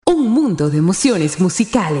Un mundo de emociones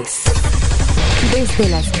musicales. Desde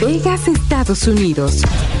Las Vegas, Estados Unidos.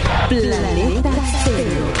 Planeta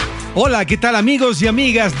Estéreo. Hola, ¿qué tal amigos y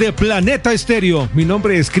amigas de Planeta Estéreo? Mi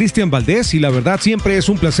nombre es Cristian Valdés y la verdad siempre es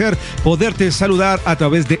un placer poderte saludar a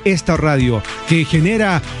través de esta radio que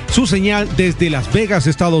genera su señal desde Las Vegas,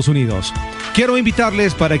 Estados Unidos. Quiero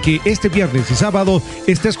invitarles para que este viernes y sábado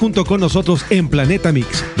estés junto con nosotros en Planeta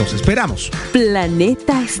Mix. Los esperamos.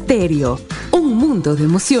 Planeta Estéreo, un mundo de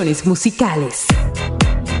emociones musicales.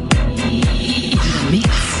 Mix.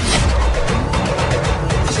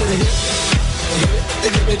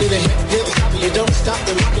 You don't stop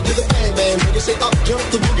the rocket to the bang bang. When you say up, jump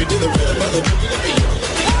the boogie to the rhythm of the boogie to beat.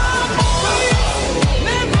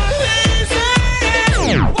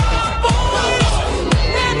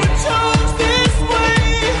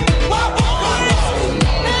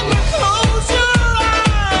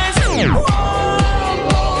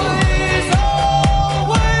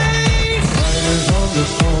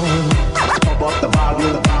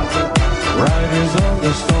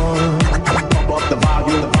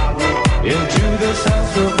 Into this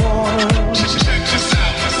house we're born.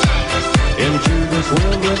 Into this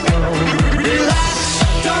world we're thrown. Relax,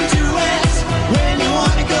 don't do it when you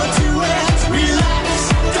wanna go to it.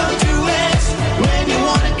 Relax, don't do it when you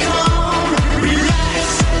wanna come. Relax,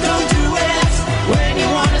 don't do it when you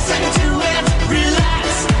wanna sing to it. Relax,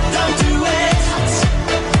 don't do it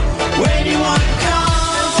when you wanna come.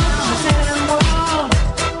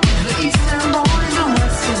 The Eastern boys and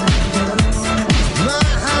Western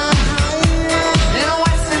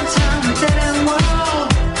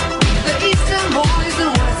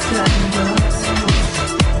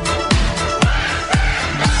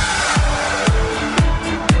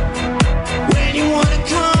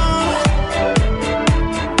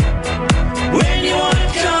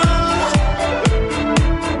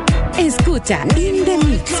In the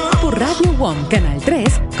Mix por Radio One Canal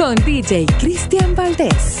 3 con DJ Cristian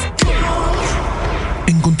Valdés.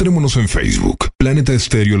 Encontrémonos en Facebook, Planeta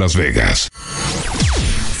Estéreo Las Vegas.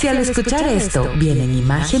 Si al escuchar esto vienen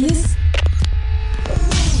imágenes,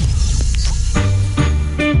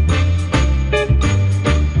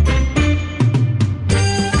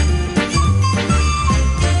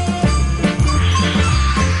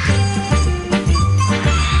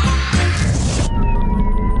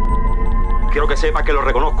 quiero que sepa que lo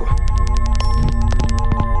reconozco.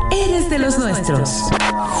 Eres de los nuestros.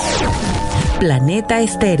 Planeta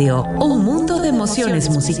Estéreo, un mundo de emociones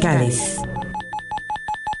musicales.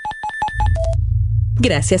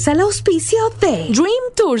 Gracias al auspicio de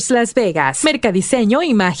Dream Tours Las Vegas, Mercadiseño,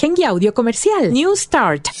 Imagen y Audio Comercial, New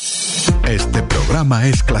Start. Este programa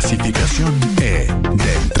es clasificación E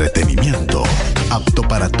de entretenimiento, apto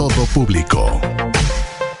para todo público.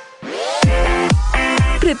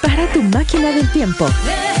 Prepara tu máquina del tiempo.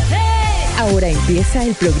 Ahora empieza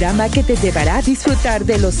el programa que te llevará a disfrutar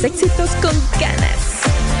de los éxitos con ganas.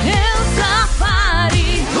 El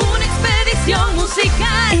Safari, una expedición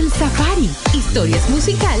musical. El Safari, historias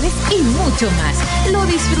musicales y mucho más. Lo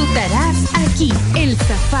disfrutarás aquí, El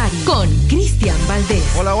Safari, con Cristian Valdés.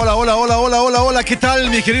 Hola, ¿qué tal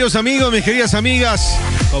mis queridos amigos, mis queridas amigas?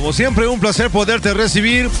 Como siempre, un placer poderte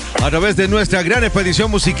recibir a través de nuestra gran expedición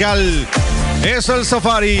musical. Es el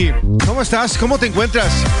Safari. ¿Cómo estás? ¿Cómo te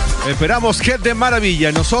encuentras? Esperamos que de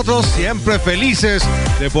maravilla. Nosotros siempre felices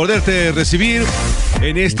de poderte recibir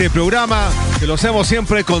en este programa, que lo hacemos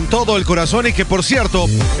siempre con todo el corazón y que, por cierto,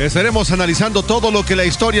 estaremos analizando todo lo que la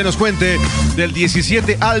historia nos cuente del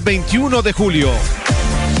 17 al 21 de julio.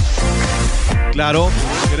 Claro,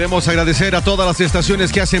 queremos agradecer a todas las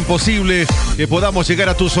estaciones que hacen posible que podamos llegar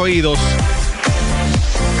a tus oídos.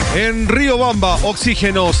 En Riobamba,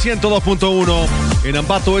 Oxígeno 102.1, en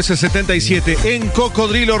Ambato S77, en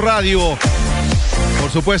Cocodrilo Radio,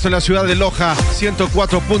 por supuesto en la ciudad de Loja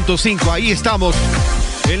 104.5, ahí estamos,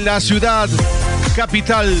 en la ciudad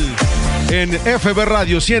capital, en FB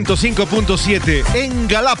Radio 105.7, en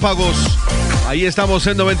Galápagos, ahí estamos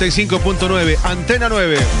en 95.9, Antena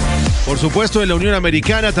 9, por supuesto en la Unión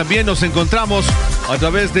Americana también nos encontramos a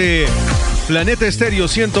través de Planeta Estéreo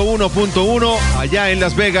 101.1 allá en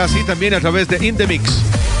Las Vegas y también a través de In The Mix.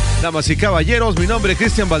 Damas y caballeros, mi nombre es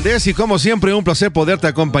Cristian Valdés y como siempre un placer poderte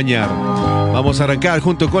acompañar. Vamos a arrancar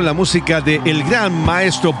junto con la música de el gran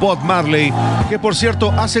maestro Bob Marley, que por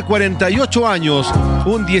cierto hace 48 años,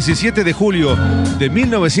 un 17 de julio de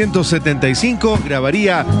 1975,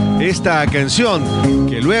 grabaría esta canción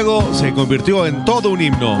que luego se convirtió en todo un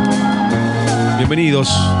himno.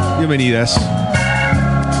 Bienvenidos, bienvenidas.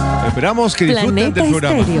 Esperamos que disfruten del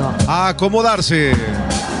programa. Estéreo. A acomodarse.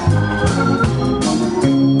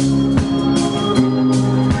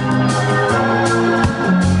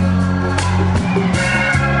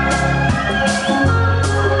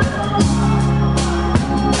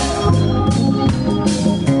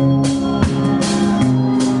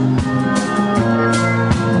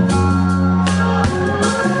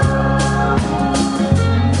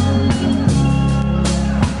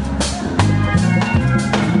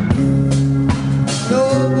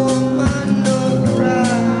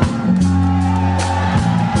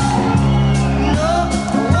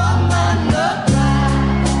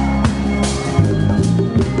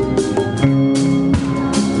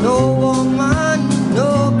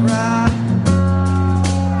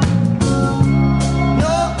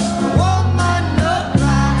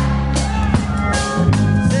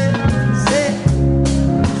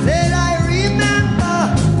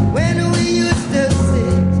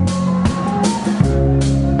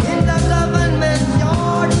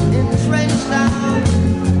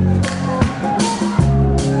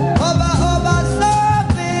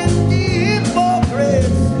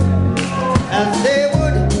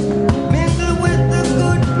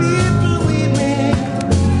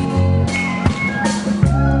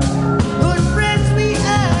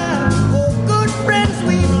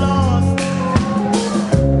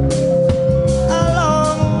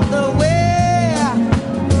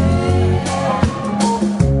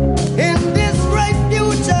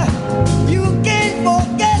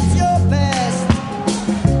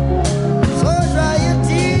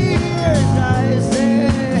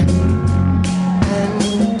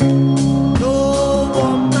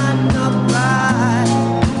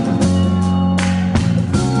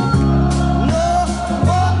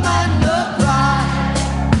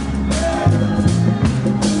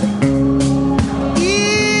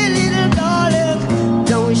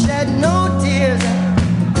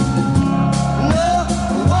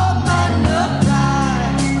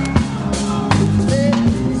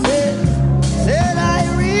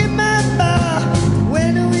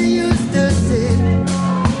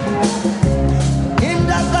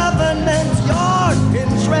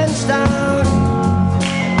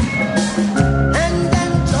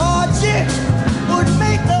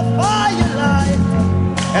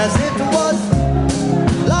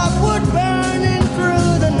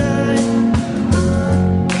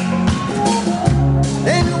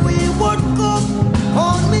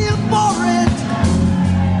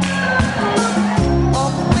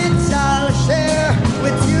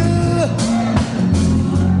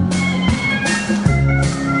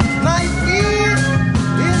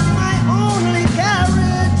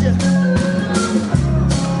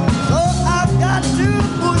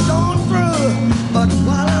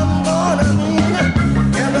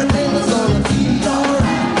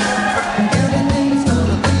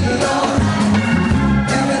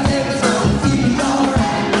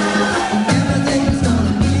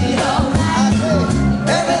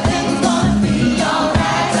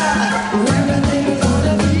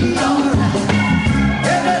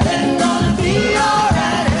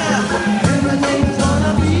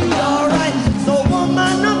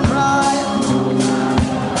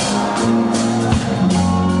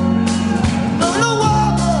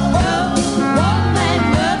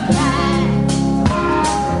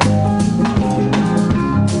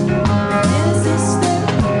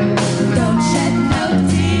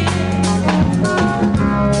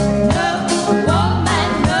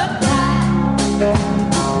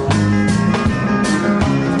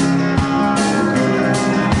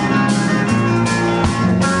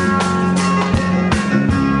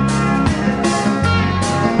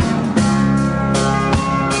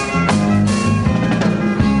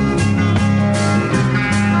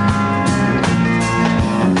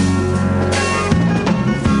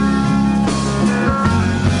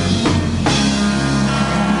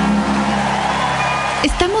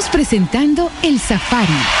 Estamos presentando El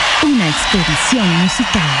Safari, una expedición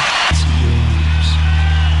musical.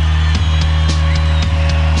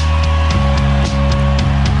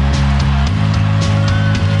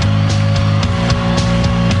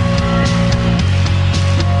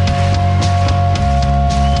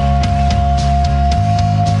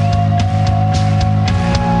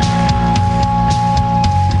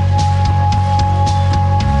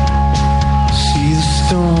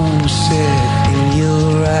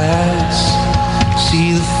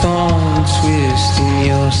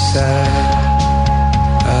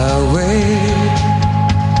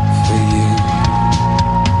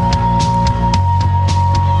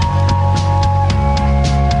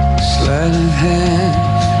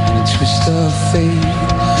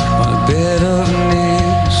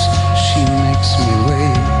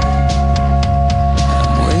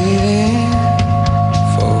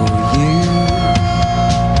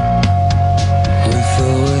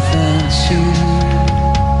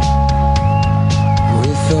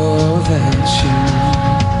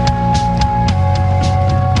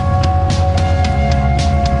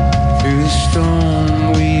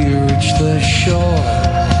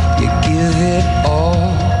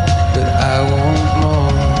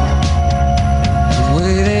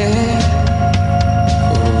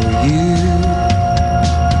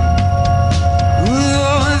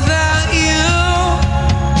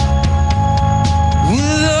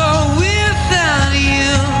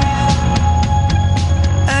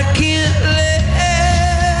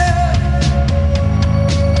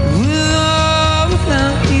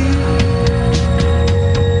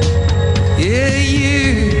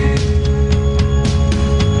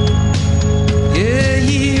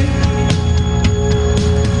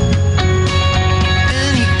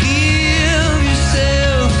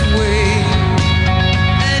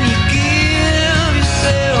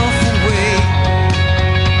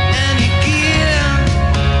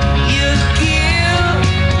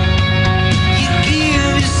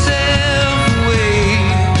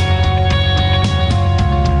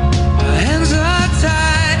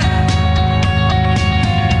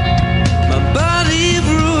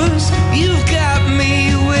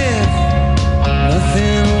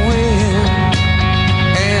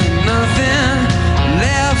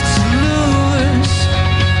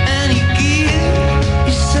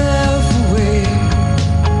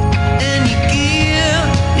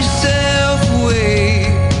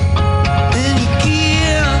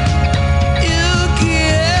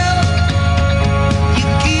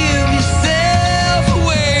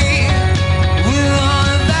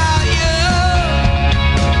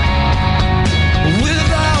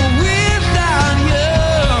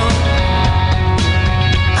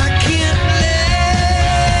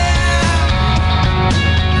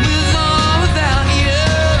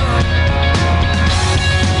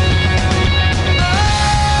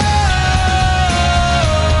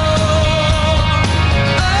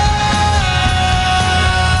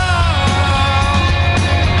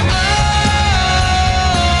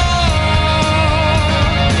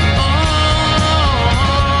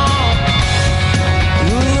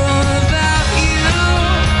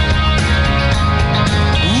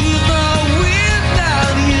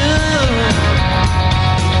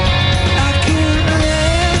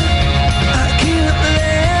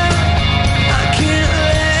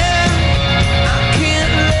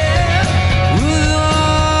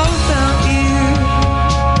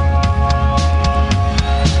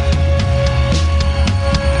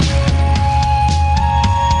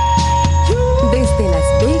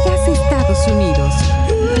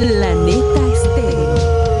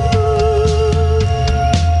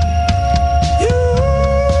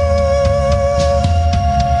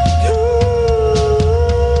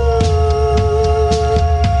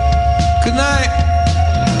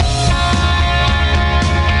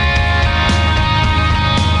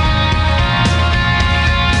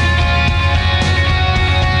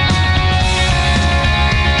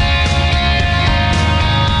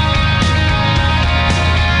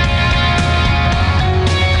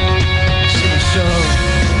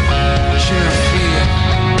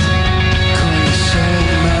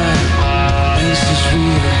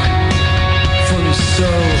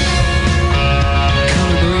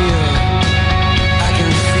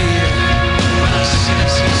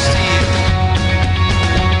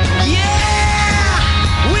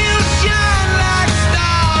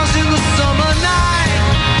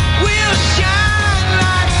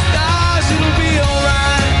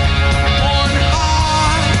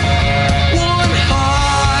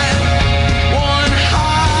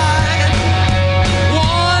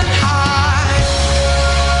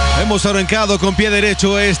 Hemos arrancado con pie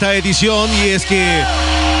derecho esta edición y es que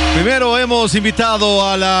Primero hemos invitado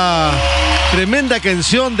a la tremenda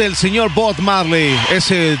canción del señor Bob Marley,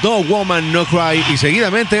 ese No Woman No Cry, y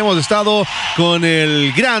seguidamente hemos estado con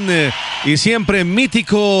el gran y siempre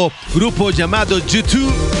mítico grupo llamado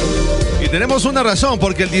U2. Y tenemos una razón,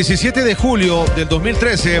 porque el 17 de julio del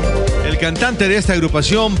 2013, el cantante de esta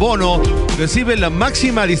agrupación, Bono, recibe la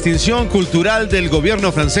máxima distinción cultural del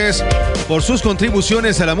gobierno francés por sus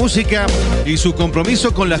contribuciones a la música y su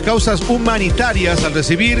compromiso con las causas humanitarias al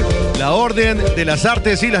recibir la Orden de las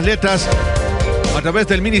Artes y las Letras a través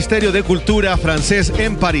del Ministerio de Cultura francés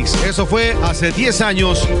en París. Eso fue hace 10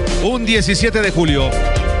 años, un 17 de julio.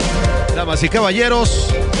 Damas y caballeros,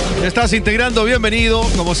 te estás integrando, bienvenido.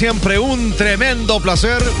 Como siempre, un tremendo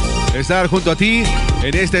placer estar junto a ti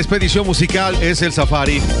en esta expedición musical. Es el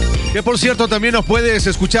Safari, que por cierto también nos puedes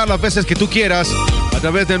escuchar las veces que tú quieras a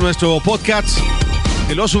través de nuestro podcast,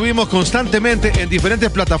 que lo subimos constantemente en diferentes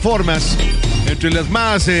plataformas, entre las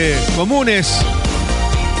más comunes.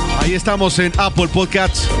 Ahí estamos en Apple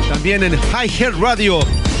Podcasts, también en iHeart Radio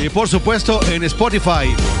y por supuesto en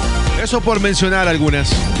Spotify. Eso por mencionar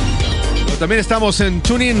algunas. Pero también estamos en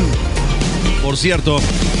TuneIn, por cierto,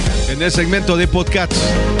 en el segmento de podcasts.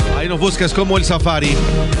 Ahí nos buscas como el Safari.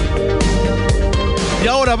 Y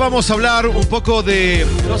ahora vamos a hablar un poco de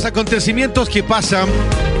los acontecimientos que pasan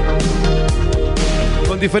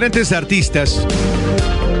con diferentes artistas.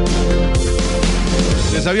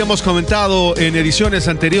 Les habíamos comentado en ediciones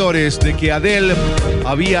anteriores de que Adele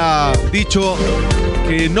había dicho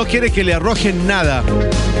que no quiere que le arrojen nada.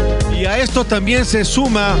 Y a esto también se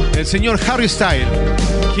suma el señor Harry Styles,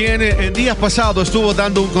 quien en días pasados estuvo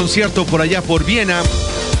dando un concierto por allá por Viena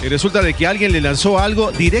y resulta de que alguien le lanzó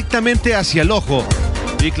algo directamente hacia el ojo.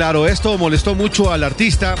 Y claro, esto molestó mucho al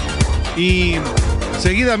artista y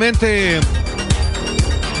seguidamente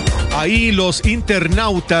ahí los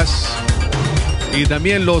internautas y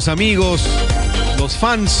también los amigos, los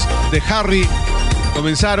fans de Harry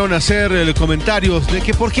comenzaron a hacer comentarios de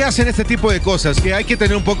que por qué hacen este tipo de cosas, que hay que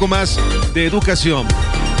tener un poco más de educación.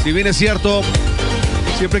 Si bien es cierto,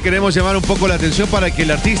 siempre queremos llamar un poco la atención para que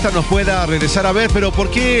el artista nos pueda regresar a ver, pero ¿por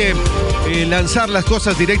qué lanzar las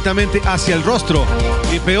cosas directamente hacia el rostro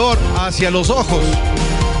y peor hacia los ojos?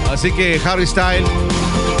 Así que Harry Styles,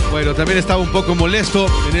 bueno, también estaba un poco molesto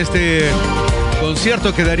en este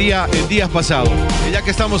concierto que daría el día pasado. Y ya que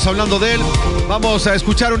estamos hablando de él, vamos a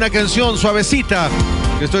escuchar una canción suavecita,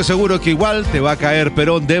 que estoy seguro que igual te va a caer,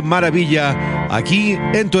 pero de maravilla, aquí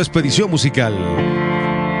en tu expedición musical.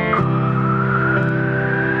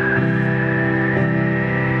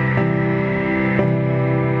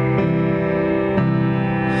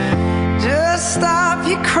 Just stop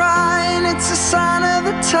your crying, it's a sign of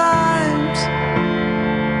the times.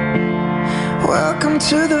 Welcome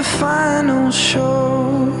to the final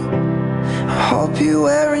show. I hope you're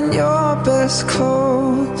wearing your best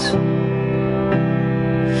clothes.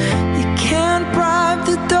 You can't bribe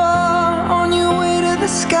the door on your way to the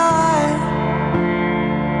sky.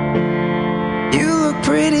 You look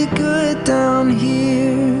pretty good down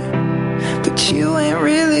here, but you ain't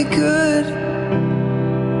really good.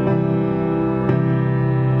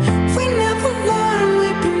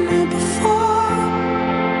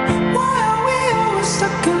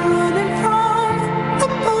 Stuck in running from your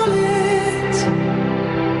bullets.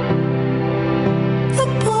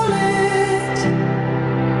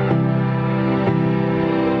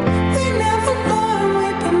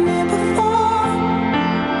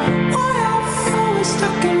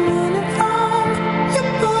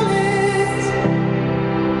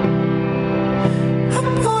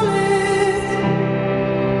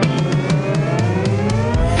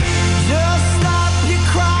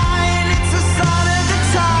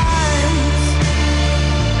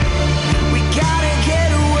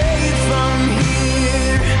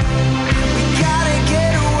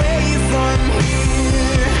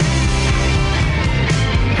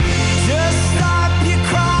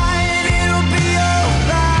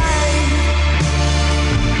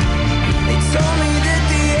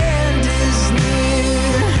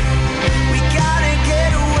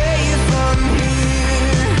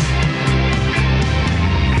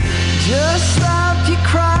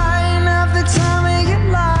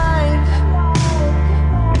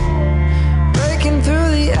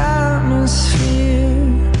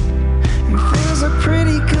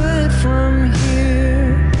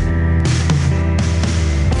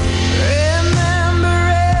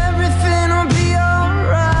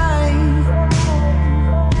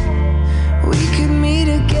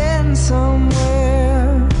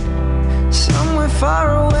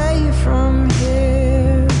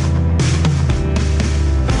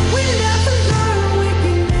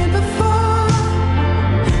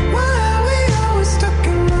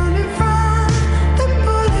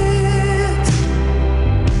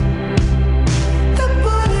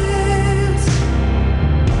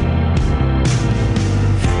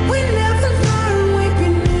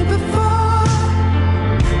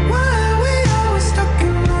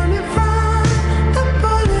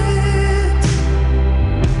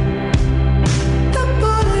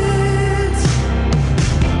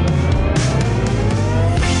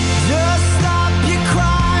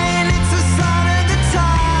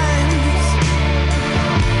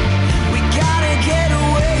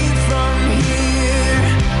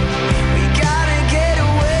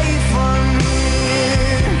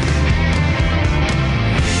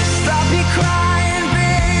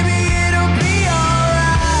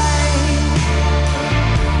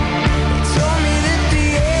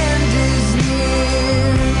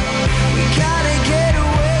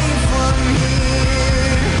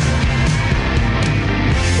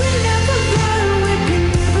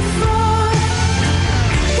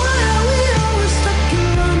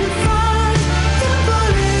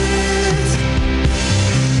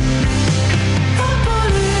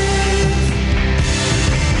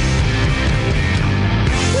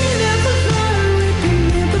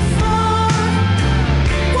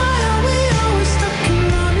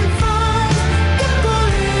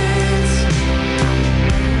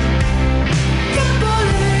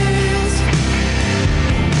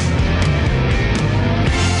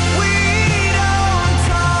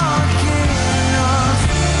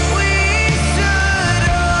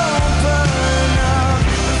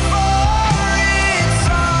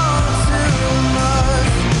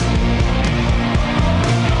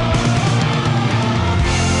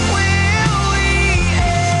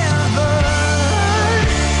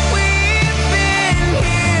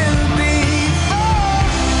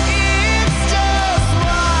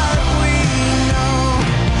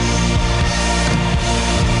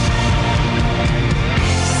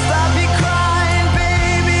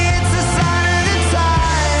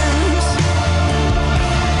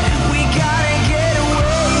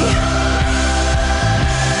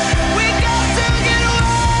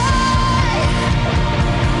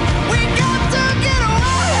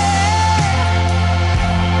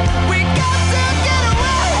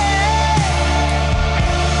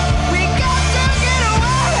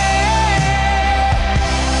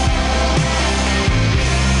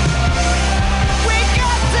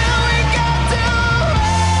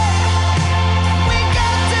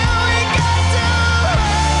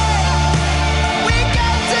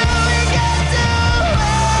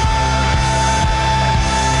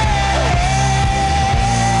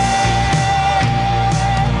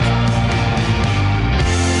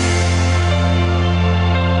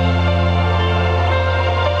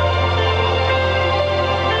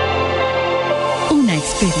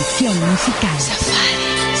 expedición musical.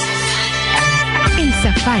 El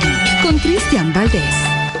Safari con Cristian Valdés.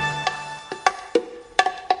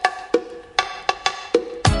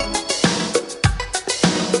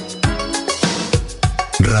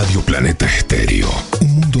 Radio Planeta Estéreo,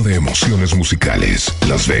 un mundo de emociones musicales.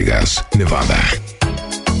 Las Vegas, Nevada.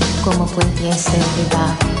 ¿Cómo pudiese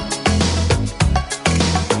olvidar?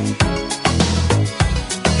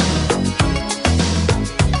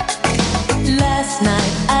 Last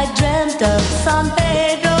night I dreamt of San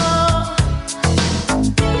Pedro,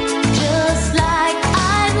 just like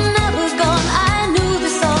I'd never gone. I knew the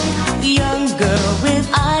song, the young girl with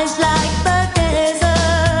eyes like the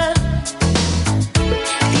desert.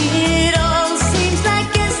 It all seems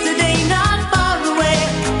like yesterday, not far away.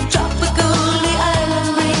 Tropical, the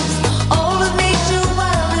island breeze, all of nature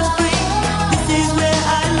wild and free. This is where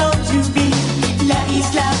I long to be, La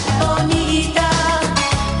Isla Bonita.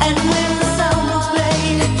 And when the summer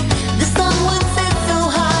played, the sun would set so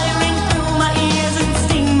high, ring through my ears and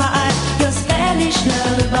sting my eyes, your Spanish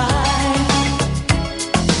lullaby.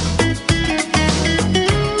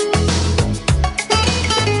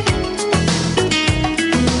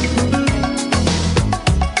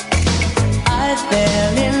 I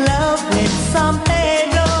fell in love with San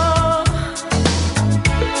Pedro.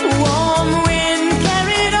 Warm wind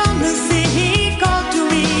carried on the sea, he called to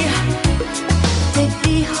me, te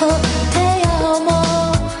dijo te amo.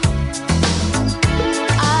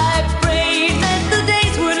 I prayed that the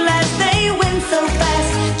days would last, they went so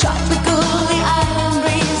fast. Tropical, the island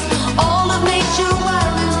breeze, all of nature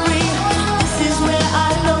wild and free. This is where I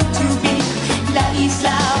long to be, La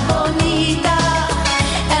Isla Bonita.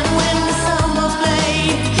 And when the summer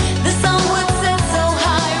played, the sun would set so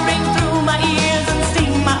high, ring through my ears and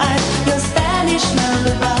sting my eyes, your Spanish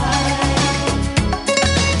lullaby.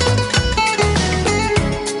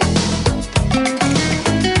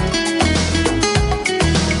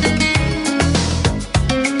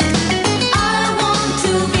 I want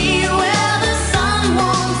to be where the sun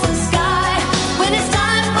warms the sky. When it's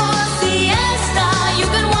time for siesta, you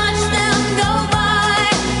can watch them go by.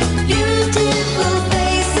 Beautiful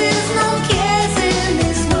faces, no cares in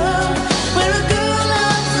this world, where a girl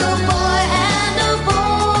loves a boy and a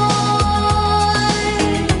boy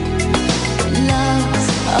loves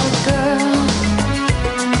a girl.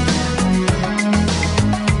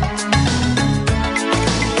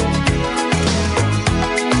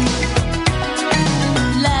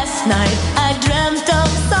 Last night I dreamt of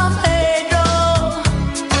San Pedro.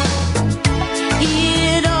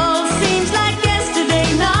 It all seems like yesterday,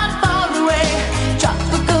 not far away.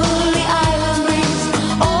 Tropical, the island breeze,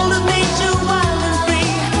 all of nature wild and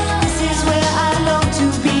free. This is where I long to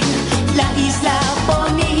be, La Isla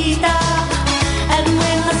Bonita. And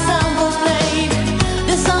when the summer played,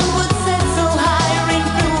 the sun would set so high, ring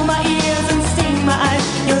through my ears and sting my eyes,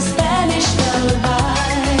 your Spanish lullaby.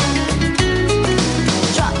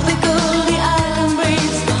 Tropical, the island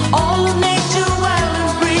breeze, all of nature wild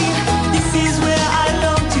and free. This is where I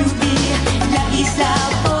long to be, La Isla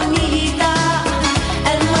Bonita.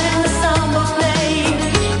 And when the summer played,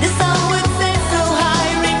 the sun would set so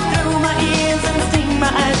high, ring through my ears and sting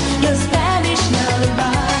my eyes, your Spanish lullaby.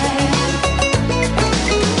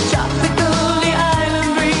 Tropical, the island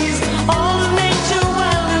breeze, all of nature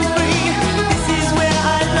wild and free. This is where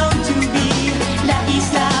I long to be, La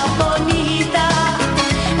Isla Bonita.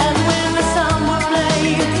 And when the summer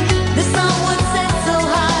played, the sun would set so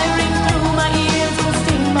high, ring through my ears and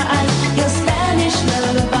sting my eyes, your Spanish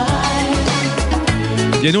lullaby.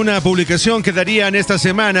 Y en una publicación que darían esta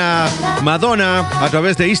semana, Madonna, a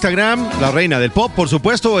través de Instagram, la reina del pop, por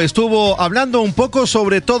supuesto, estuvo hablando un poco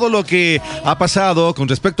sobre todo lo que ha pasado con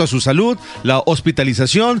respecto a su salud, la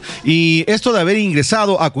hospitalización y esto de haber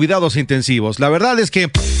ingresado a cuidados intensivos. La verdad es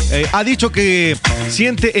que ha dicho que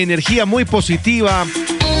siente energía muy positiva,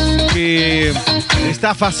 que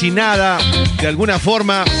está fascinada de alguna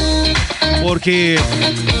forma porque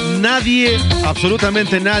nadie,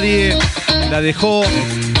 absolutamente nadie, la dejó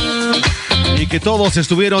y que todos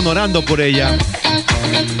estuvieron orando por ella.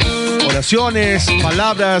 Oraciones,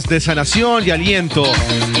 palabras de sanación y aliento.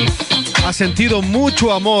 Ha sentido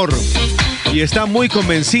mucho amor y está muy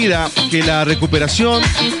convencida que la recuperación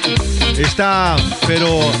está,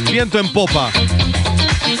 pero viento en popa.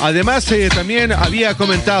 Además, también había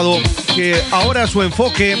comentado que ahora su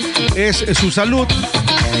enfoque es su salud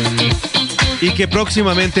y que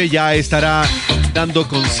próximamente ya estará dando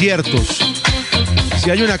conciertos. Si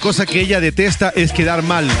hay una cosa que ella detesta es quedar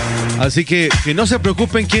mal. Así que no se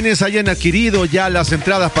preocupen quienes hayan adquirido ya las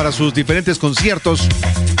entradas para sus diferentes conciertos,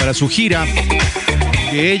 para su gira.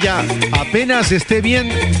 que ella apenas esté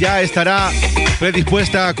bien, ya estará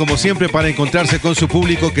predispuesta, como siempre, para encontrarse con su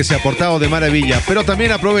público que se ha portado de maravilla. Pero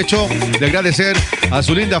también aprovecho de agradecer a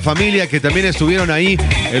su linda familia que también estuvieron ahí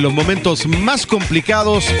en los momentos más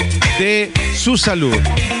complicados de su salud.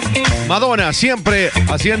 Madonna siempre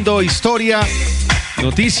haciendo historia,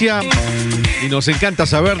 noticia, y nos encanta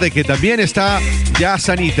saber de que también está ya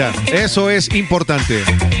sanita. Eso es importante.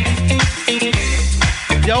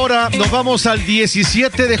 Y ahora nos vamos al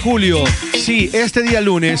 17 de julio. Sí, este día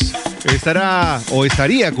lunes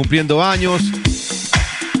estaría cumpliendo años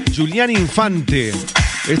Julián Infante.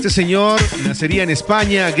 Este señor nacería en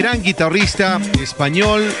España, gran guitarrista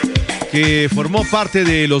español que formó parte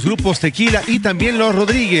de los grupos Tequila y también Los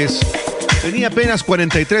Rodríguez. Tenía apenas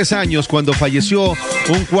 43 años cuando falleció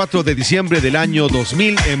un 4 de diciembre del año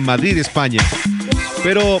 2000 en Madrid, España.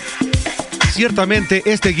 Pero ciertamente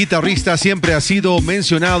este guitarrista siempre ha sido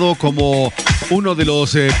mencionado como uno de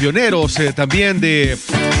los pioneros también de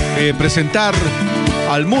presentar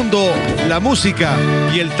al mundo la música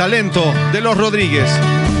y el talento de Los Rodríguez.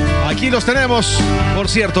 Aquí los tenemos, por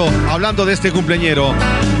cierto, hablando de este cumpleañero.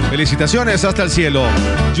 Felicitaciones hasta el cielo,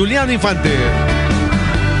 Julián Infante.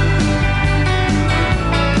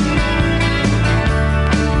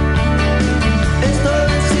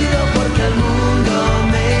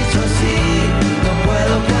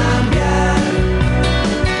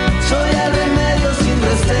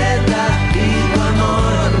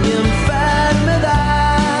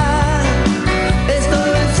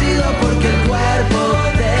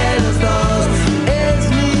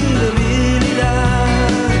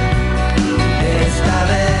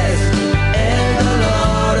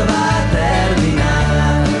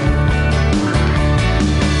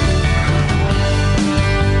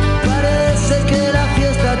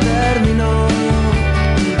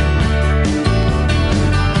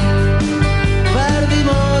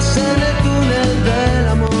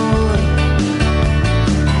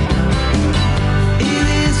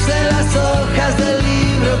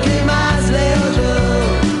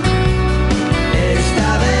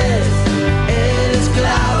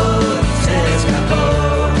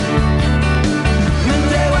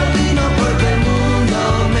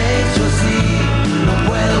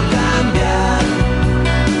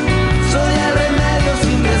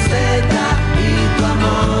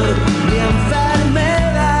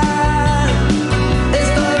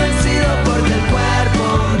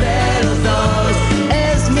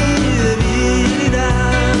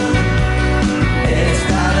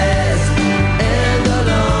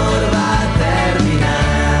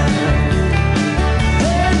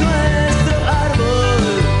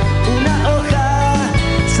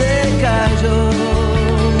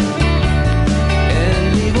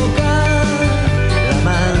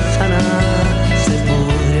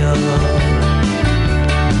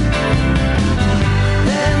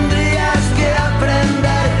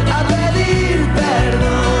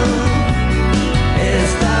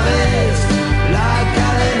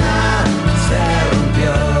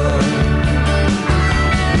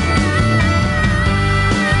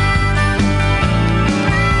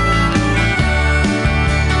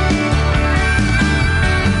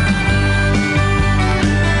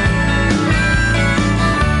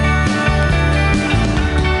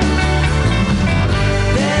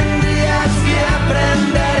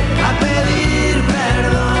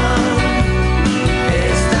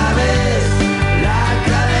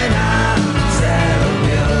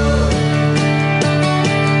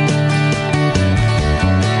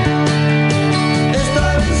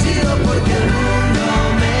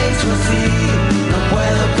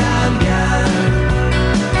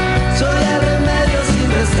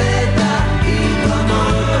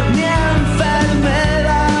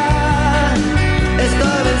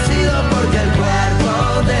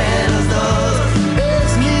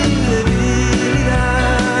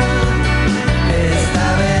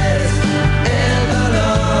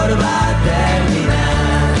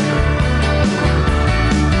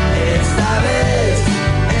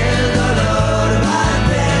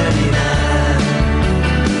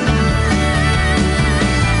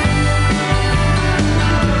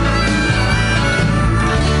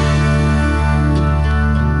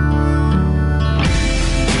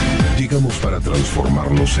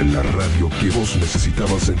 transformarnos en la radio que vos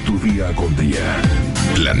necesitabas en tu día con día.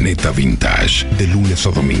 Planeta Vintage, de lunes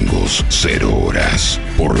a domingos, 0 horas,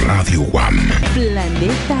 por Radio Guam.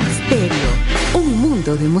 Planeta Stereo, un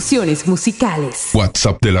mundo de emociones musicales.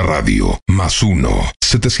 WhatsApp de la radio, +1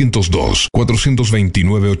 702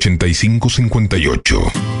 429 8558.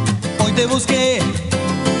 Hoy te busqué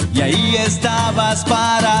y ahí estabas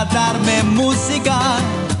para darme música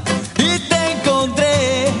y te encontré.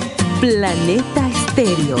 Planeta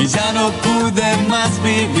Estéreo. Y ya no pude más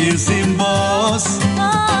vivir sin vos.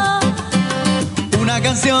 Una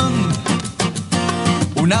canción,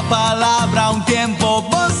 una palabra, un tiempo,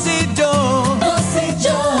 vos y yo. Vos y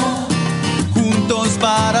yo. Juntos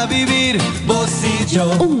para vivir, vos y yo.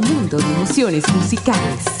 Un mundo de emociones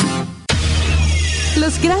musicales.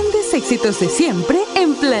 Los grandes éxitos de siempre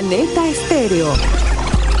en Planeta Estéreo.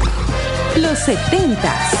 Los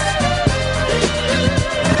 70s.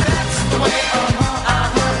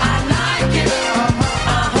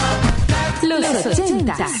 Los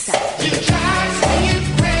 80s.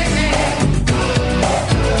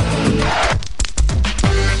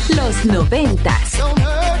 Los 90s.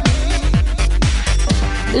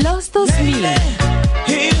 Los 2000.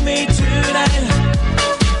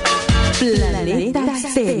 Planeta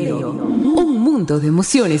Estéreo. Un mundo de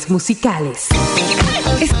emociones musicales.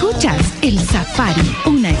 Escuchas El Safari,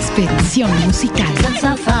 una expedición musical.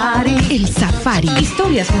 El Safari.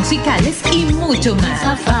 Historias musicales y mucho más.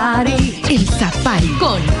 Safari. El Safari.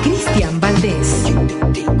 Con Cristian Valdés.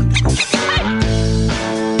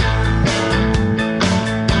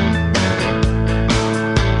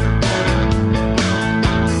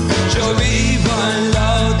 Yo vivo en la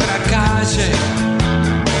otra calle,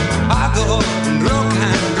 hago rock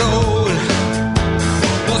and roll.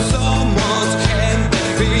 No somos gente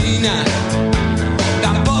fina,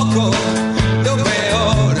 tampoco lo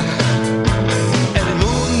peor. El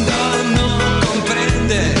mundo no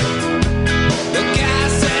comprende lo que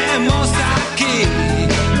hacemos aquí,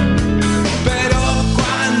 pero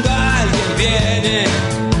cuando alguien viene,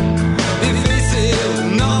 difícil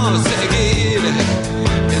no seguir.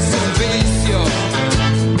 Es un vicio,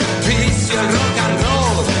 vicio el rock and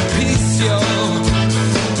roll, vicio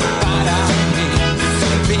para mí. Es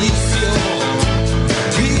un vicio,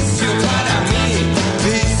 vicio para mí,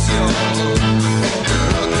 vicio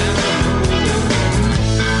rock and roll.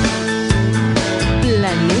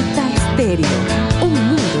 Planeta Estéreo. Un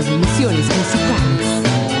mundo de emociones musicales.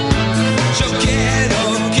 Yo quiero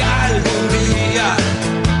que algún día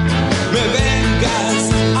me vengas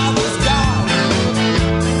a buscar,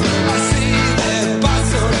 así de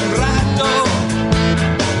paso un rato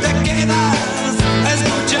te quedas a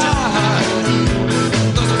escuchar.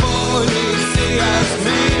 Dos policías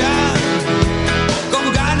miran con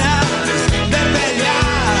ganas de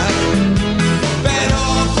pelear, pero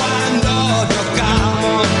cuando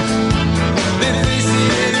tocamos,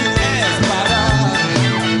 difícil es parar.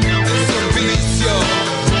 Es un vicio,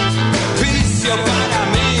 vicio para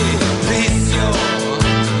mí, vicio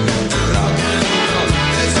rock and roll.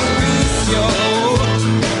 Es un vicio,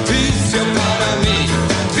 vicio para mí,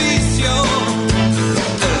 vicio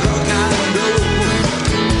rock and roll.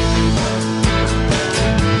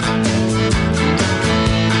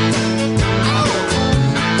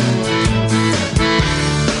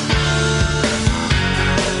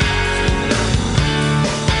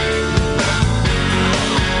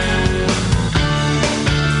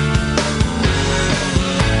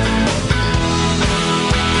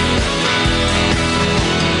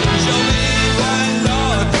 Yo vivo en la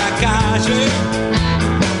otra calle,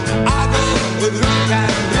 hago rock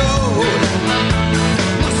and roll.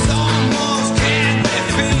 No somos gente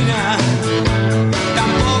fina,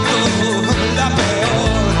 tampoco la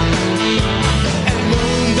peor. El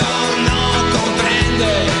mundo no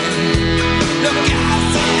comprende lo que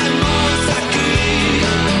hacemos aquí,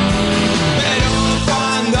 pero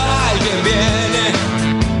cuando alguien viene,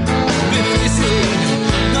 difícil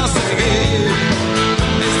no seguir.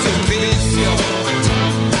 Es un vicio,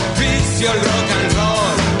 vicio el rock and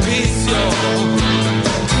roll, vicio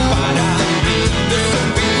para mí. Es un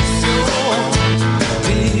vicio,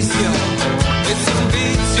 vicio, es un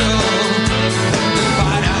vicio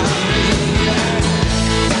para mí.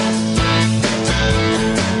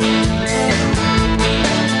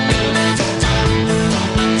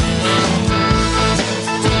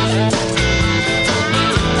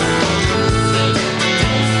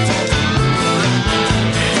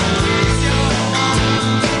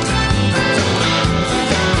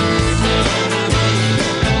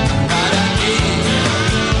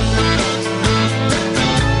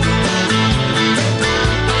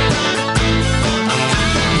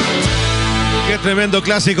 Qué tremendo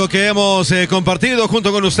clásico que hemos compartido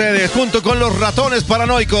junto con ustedes, junto con los ratones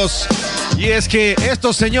paranoicos. Y es que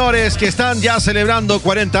estos señores que están ya celebrando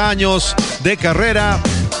 40 años de carrera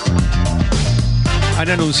han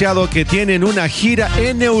anunciado que tienen una gira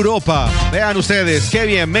en Europa. Vean ustedes, qué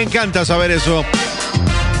bien, me encanta saber eso.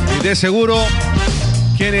 Y de seguro,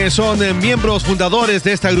 quienes son miembros fundadores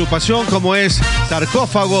de esta agrupación, como es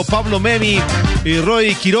Sarcófago, Pablo Memi y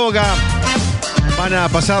Roy Quiroga, Van a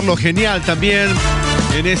pasarlo genial también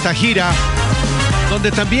en esta gira,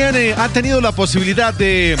 donde también han tenido la posibilidad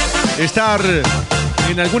de estar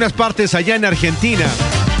en algunas partes allá en Argentina.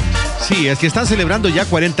 Sí, es que están celebrando ya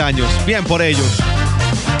 40 años. Bien por ellos.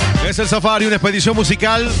 Es el Safari, una expedición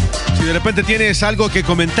musical. Si de repente tienes algo que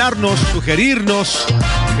comentarnos, sugerirnos,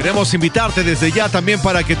 queremos invitarte desde ya también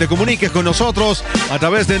para que te comuniques con nosotros a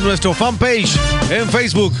través de nuestro fanpage en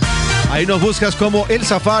Facebook. Ahí nos buscas como El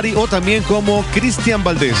Safari o también como Cristian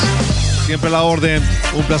Valdés. Siempre a la orden.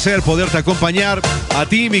 Un placer poderte acompañar. A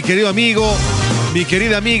ti, mi querido amigo, mi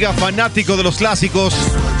querida amiga, fanático de los clásicos.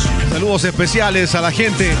 Saludos especiales a la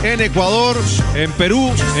gente en Ecuador, en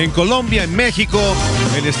Perú, en Colombia, en México,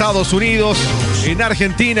 en Estados Unidos, en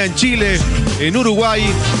Argentina, en Chile, en Uruguay.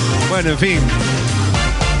 Bueno, en fin.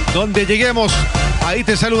 Donde lleguemos, ahí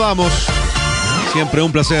te saludamos. Siempre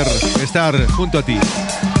un placer estar junto a ti.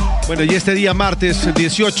 Bueno, y este día martes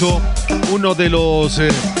 18, uno de los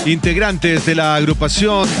integrantes de la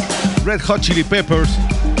agrupación Red Hot Chili Peppers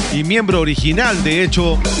y miembro original, de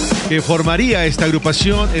hecho, que formaría esta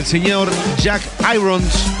agrupación, el señor Jack Irons,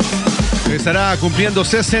 estará cumpliendo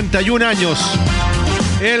 61 años.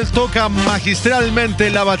 Él toca magistralmente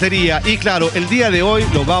la batería y claro, el día de hoy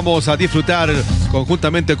lo vamos a disfrutar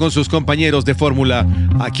conjuntamente con sus compañeros de fórmula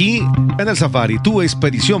aquí en el Safari, tu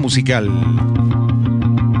expedición musical.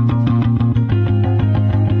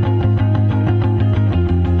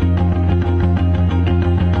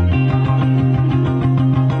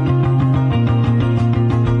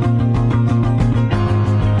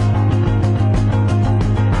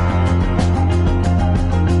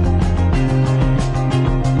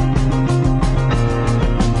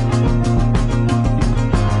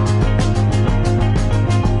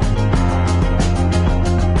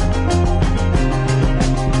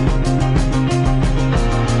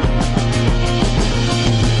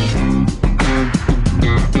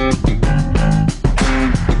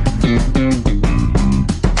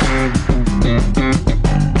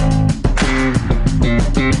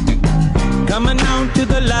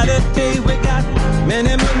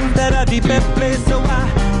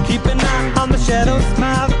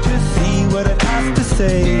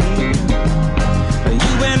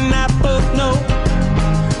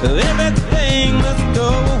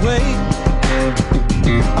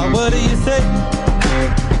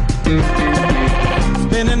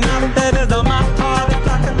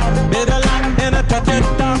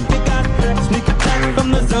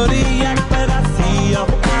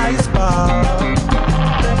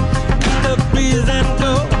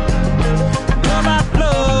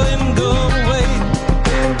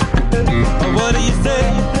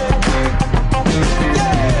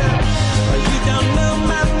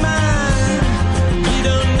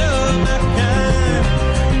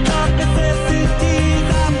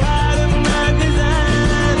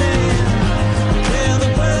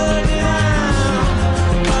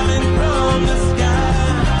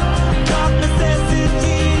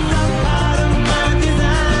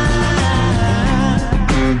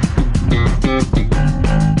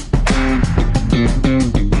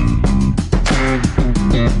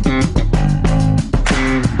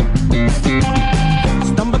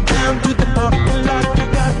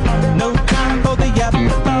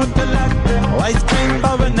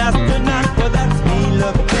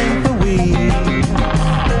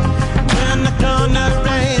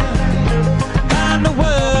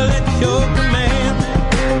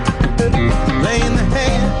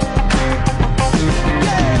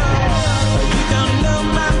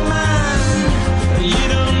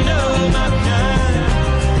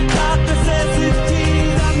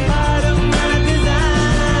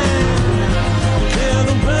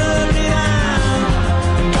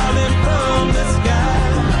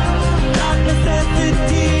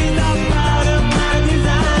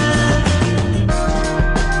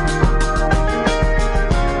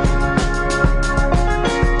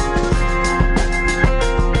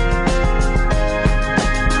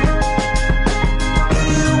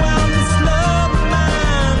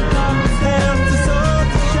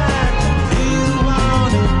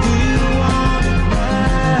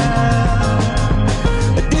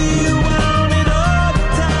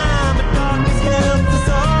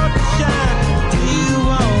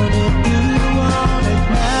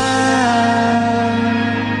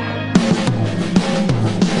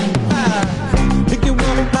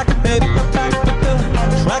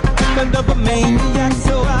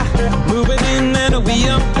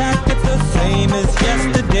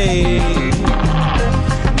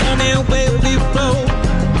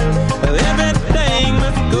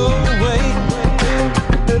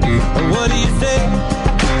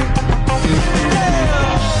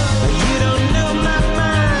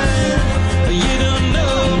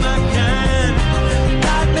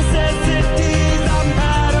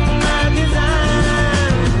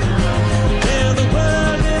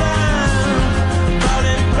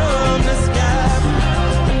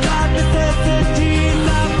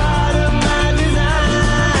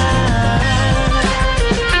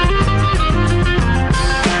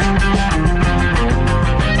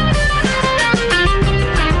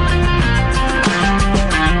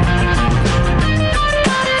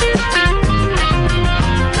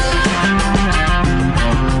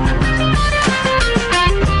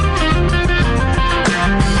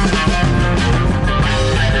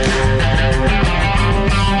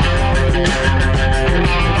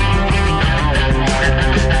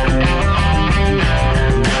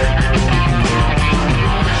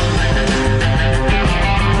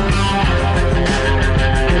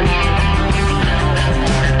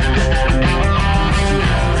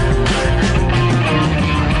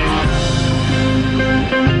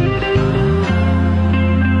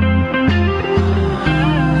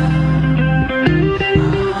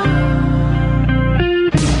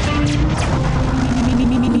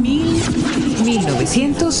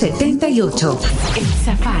 78. El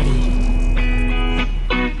Safari.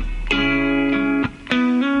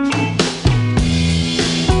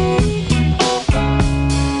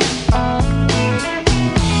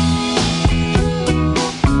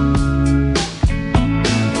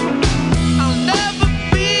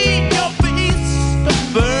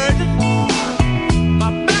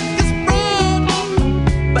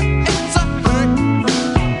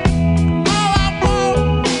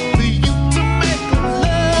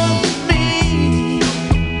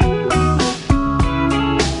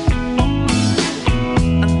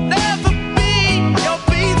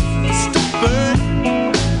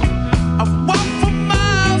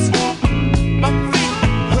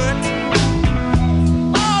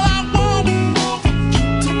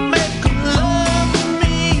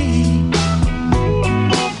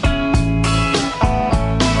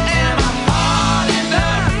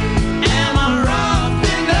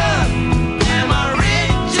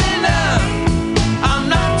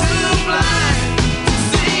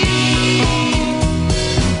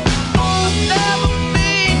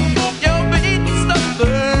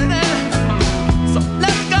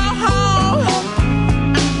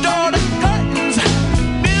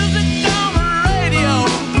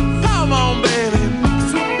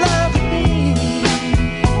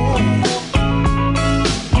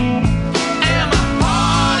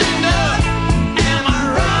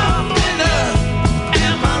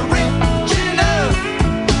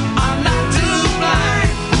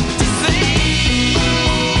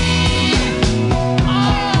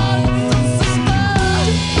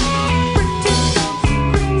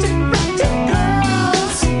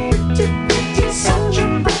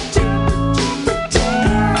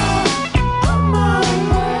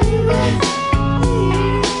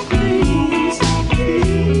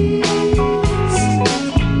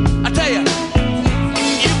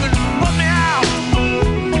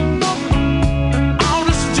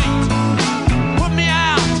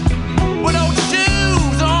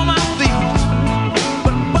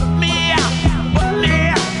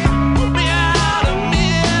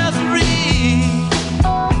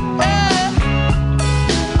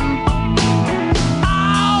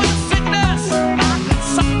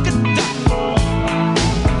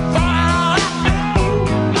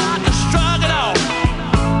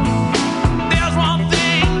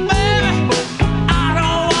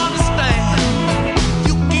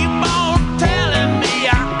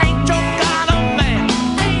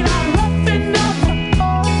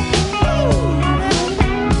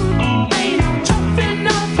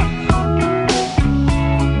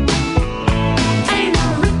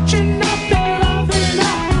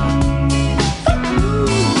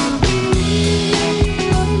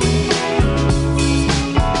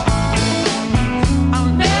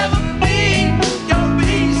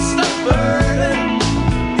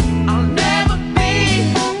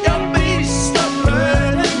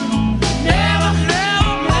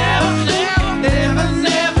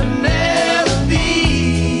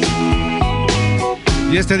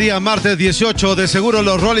 Este día, martes 18, de seguro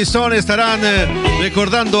los Rolling Stones estarán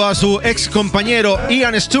recordando a su ex compañero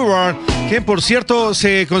Ian Stewart, quien por cierto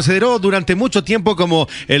se consideró durante mucho tiempo como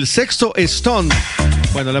el sexto Stone.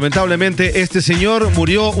 Bueno, lamentablemente este señor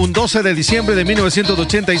murió un 12 de diciembre de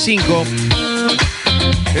 1985.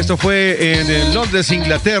 Esto fue en Londres,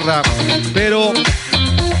 Inglaterra, pero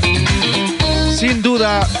sin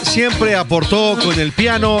duda siempre aportó con el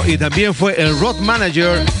piano y también fue el road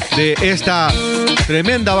manager de esta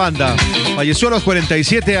tremenda banda. Falleció a los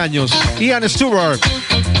 47 años. Ian Stewart,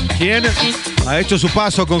 quien ha hecho su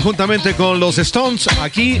paso conjuntamente con los Stones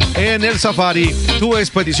aquí en el Safari, tu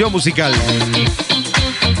expedición musical.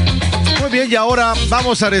 Muy bien, y ahora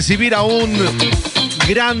vamos a recibir a un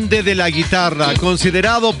grande de la guitarra,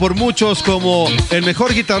 considerado por muchos como el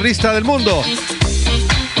mejor guitarrista del mundo,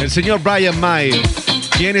 el señor Brian May,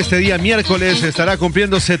 quien este día miércoles estará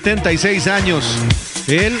cumpliendo 76 años.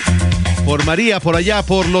 Él formaría por allá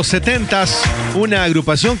por los 70s una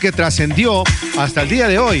agrupación que trascendió hasta el día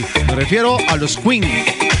de hoy. Me refiero a los Queen.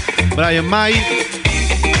 Brian May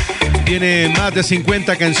tiene más de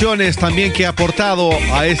 50 canciones también que ha aportado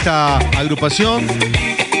a esta agrupación.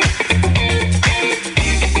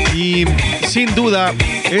 Y sin duda,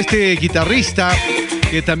 este guitarrista,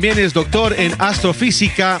 que también es doctor en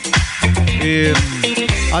astrofísica,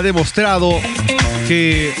 ha demostrado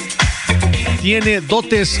que tiene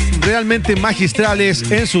dotes realmente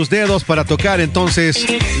magistrales en sus dedos para tocar entonces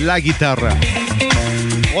la guitarra.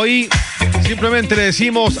 Hoy simplemente le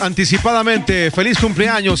decimos anticipadamente feliz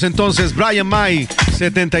cumpleaños entonces Brian May,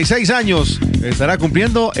 76 años, estará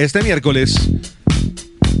cumpliendo este miércoles.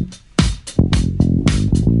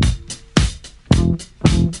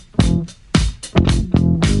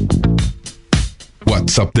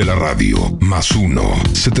 WhatsApp de la radio, más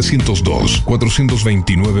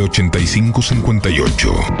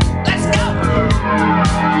 1-702-429-8558. Let's go!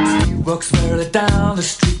 He walks further down the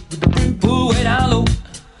street with the people way down low.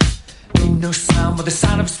 Ain't no sound but the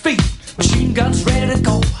sound of his feet. Machine guns ready to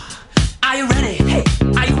go. Are you ready? Hey,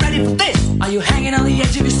 are you ready for this? Are you hanging on the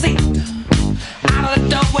edge of your seat? Out of the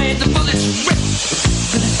doorway, the bullets rip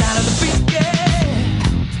to the sound of the beat. Yeah.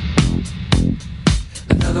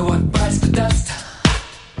 Another one bites the dust.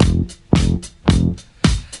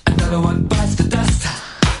 Another one bites the dust.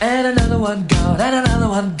 And another one gone. And another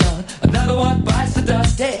one gone. Another one bites the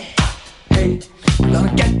dust. Hey, hey, I'm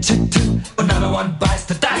gonna get you too. Another one bites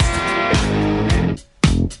the dust.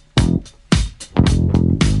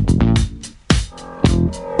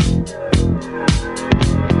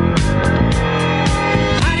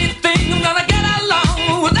 How do you think I'm gonna get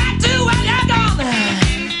along without you when you're gone?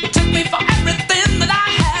 You took me for everything that I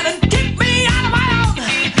had and kicked me out of my own.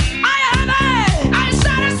 Are you happy? Are you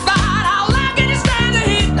satisfied? How long can you stand the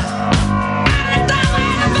heat? Out of the doorway,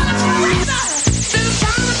 the bullets ring to the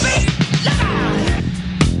sound of the beat. Look out!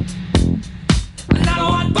 Another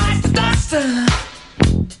one bites the dust.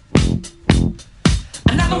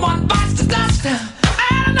 Another one bites the dust.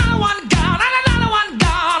 And another one gone. And another one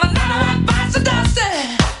gone. Another one bites the dust.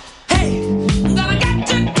 Hey, I'm gonna get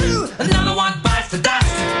you too. Another one bites the dust.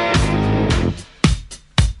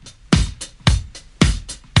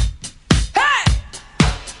 Hey!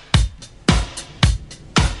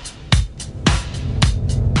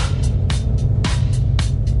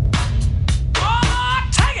 Oh,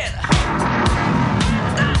 take it!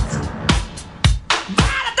 Dust!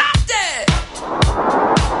 By the dust!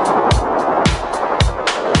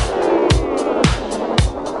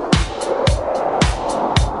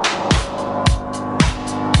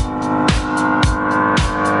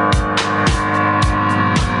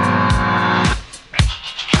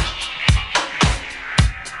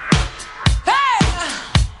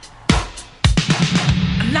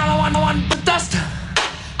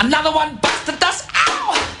 Another one bites the dust.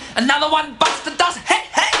 Ow! Another one bites the dust. Hey,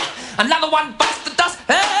 hey! Another one bites the dust.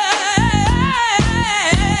 Hey!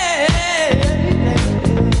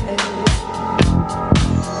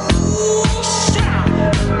 Ooh, shout!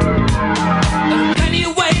 There are plenty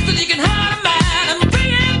of ways that you can hurt a man and bring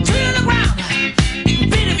him to the ground. You can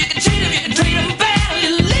beat him, you can cheat him, you can treat him bad. You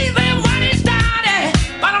leave him when he's down. Yeah.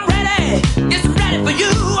 But I'm ready. Yes, I'm ready for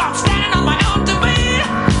you. I'm standing on my own two feet.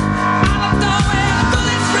 Out of the way, the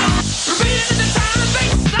bullets ring. Repeating in the sound of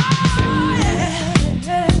bass. Oh,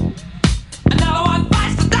 yeah. Another one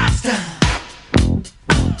bites the dust.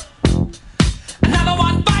 Another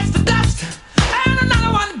one bites the dust. And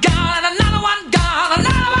another one gone. And another one gone.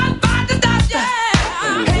 Another one bites the dust.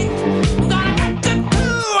 Yeah. Hey, I'm gonna get you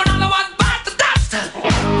too. Another one bites the dust.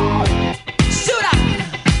 Shoot up.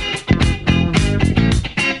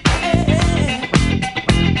 Hey.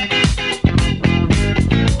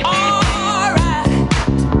 All right.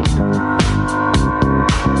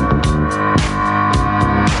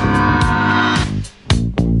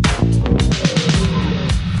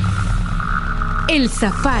 El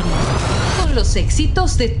Safari, con los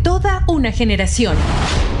éxitos de toda una generación,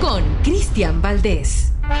 con Cristian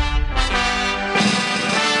Valdés.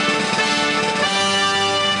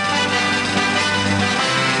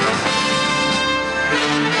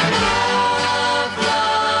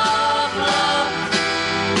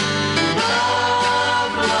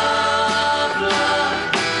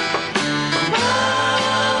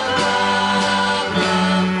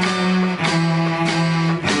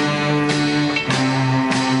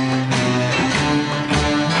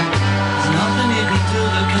 There's nothing you can do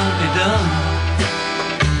that can't be done.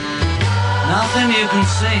 Nothing you can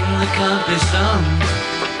sing that can't be sung.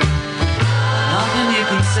 Nothing you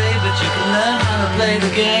can say, but you can learn how to play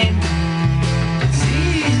the game. It's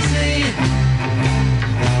easy.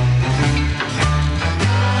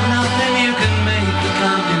 Nothing you can make that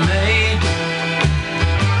can't be made.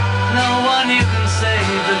 No one you can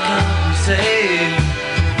save that can't be saved.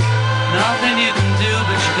 Nothing you can do,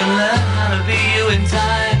 but you can learn how to be you in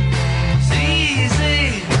time. It's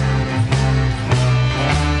easy.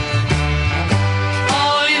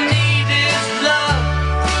 All you need is love.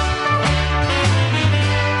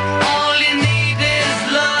 All you need is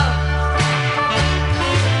love.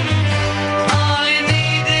 All you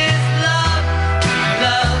need is love.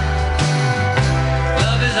 Love.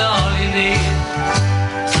 Love is all you need.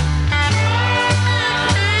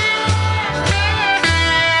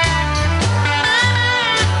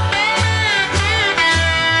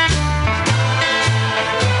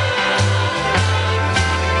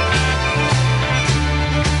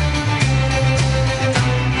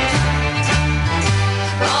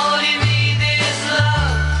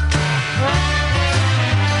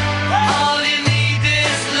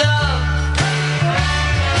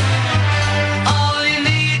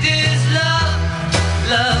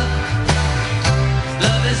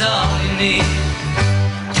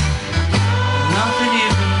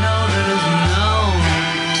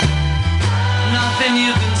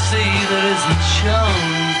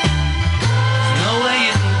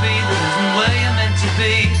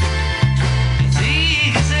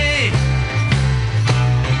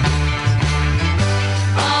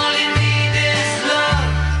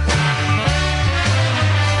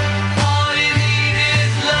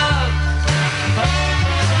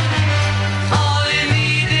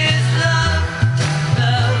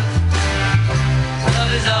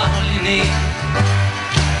 you need.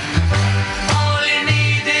 All you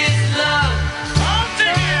need is love. All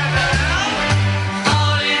together.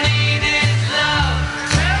 All you need is love.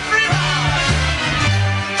 Everybody.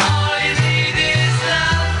 All you need is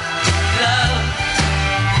love. Love.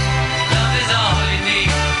 Love is all you need.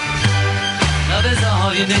 Love is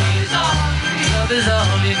all you need. Love is all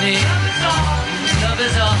you need. Love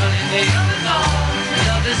is all you need.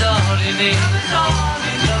 Love is all you need.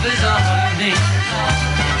 Love is all you need. Love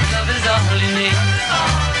is all you need.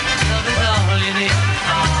 Love is all you need.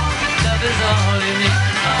 Love is all you need.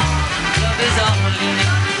 Love is all you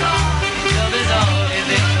need. Love is all you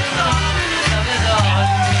need. Love is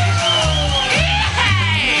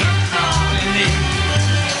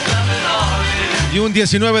all you need. Y un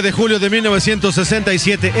 19 de julio de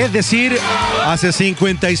 1967, es decir, hace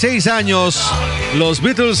 56 años, los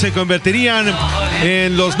Beatles se convertirían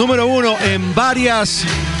en los número uno en varias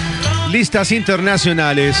listas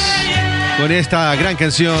internacionales con esta gran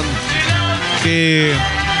canción que,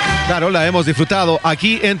 claro, la hemos disfrutado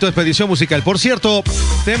aquí en tu expedición musical. Por cierto,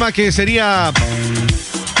 tema que sería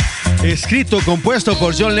escrito, compuesto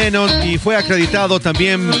por John Lennon y fue acreditado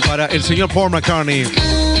también para el señor Paul McCartney.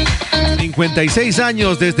 56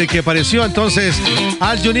 años desde que apareció entonces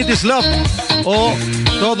All You Need Is Love, o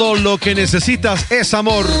Todo lo que necesitas es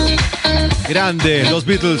amor. Grande, los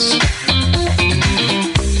Beatles.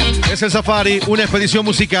 Es el Safari, una expedición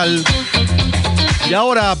musical. Y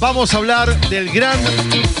ahora vamos a hablar del gran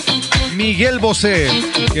Miguel Bosé,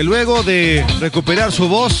 que luego de recuperar su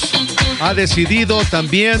voz ha decidido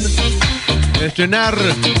también estrenar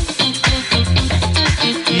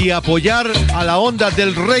y apoyar a la onda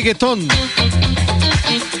del reggaetón.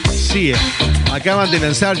 Sí, acaban de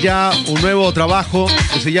lanzar ya un nuevo trabajo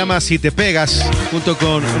que se llama Si Te Pegas, junto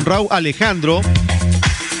con Raúl Alejandro.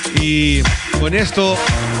 Y con esto,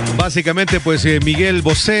 básicamente, pues Miguel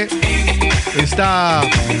Bosé está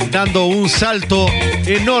dando un salto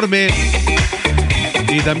enorme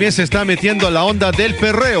y también se está metiendo a la onda del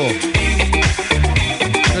perreo.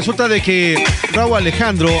 Resulta de que Raúl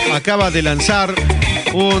Alejandro acaba de lanzar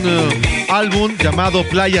un álbum llamado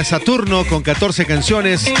Playa Saturno con 14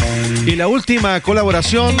 canciones, y la última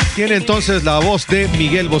colaboración tiene entonces la voz de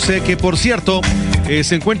Miguel Bosé, que por cierto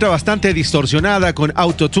se encuentra bastante distorsionada con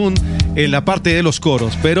autotune en la parte de los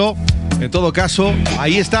coros, pero en todo caso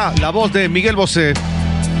ahí está la voz de Miguel Bosé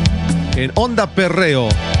en Onda Perreo.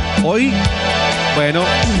 Hoy, bueno,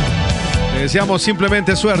 le deseamos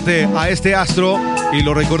simplemente suerte a este astro y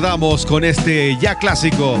lo recordamos con este ya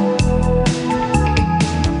clásico.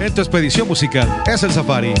 En tu expedición musical es el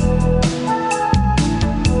Safari. En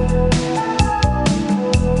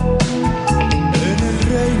el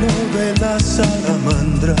reino de la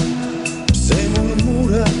salamandra se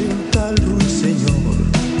murmura de un tal ruiseñor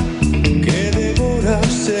que devora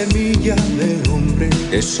semilla de hombre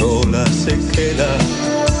que sola se queda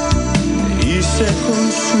y se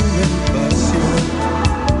consume en pasión.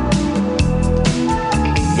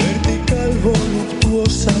 Vertical,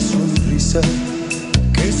 voluptuosa sonrisa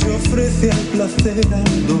que se ofrece al placer,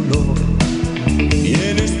 al dolor, y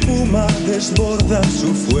en espuma desborda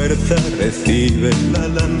su fuerza, recibe la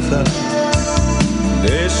lanza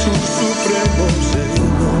de su supremo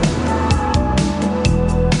Señor.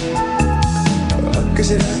 ¿Qué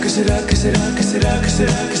será, qué será, qué será, qué será, qué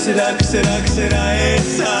será, qué será, qué será, qué será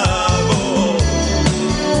esa voz?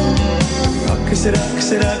 ¿Qué será, qué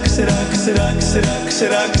será, qué será, qué será, qué será, qué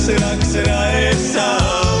será, qué será, qué será esa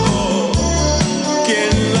voz?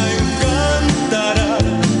 ¿Quién la encantará?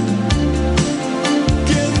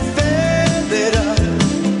 ¿Quién cederá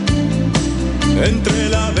entre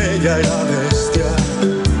la bella y la bestia?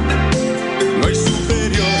 No hay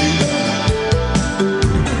superioridad,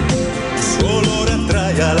 su olor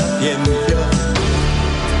atrae a la ciencia,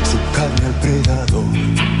 su carne al predador.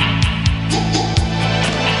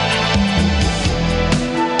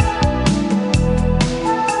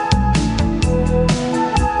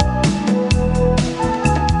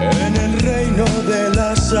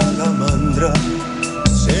 Salamandra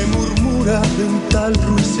se murmura de un tal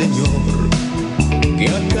ruiseñor que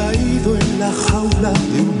ha caído en la jaula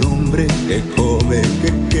de un hombre que come,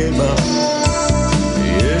 que quema, y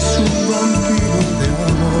es un vampiro de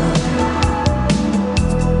amor.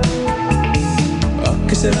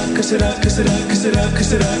 ¿Qué será, qué será, qué será, qué será, qué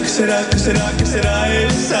será, qué será, qué será, qué será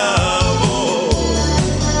esa voz?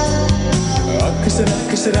 ¿Qué será,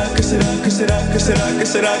 qué será, qué será, qué será, qué será, qué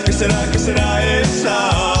será, qué será, qué será esa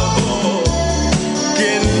voz?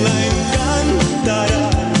 ¿Quién la encantará?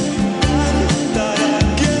 ¿Cantará?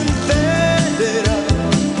 ¿Quién cederá?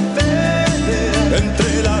 Cederá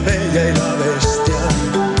entre la bella y la bestia.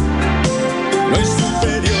 No hay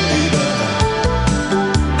superioridad,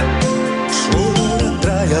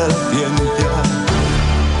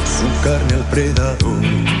 depredador.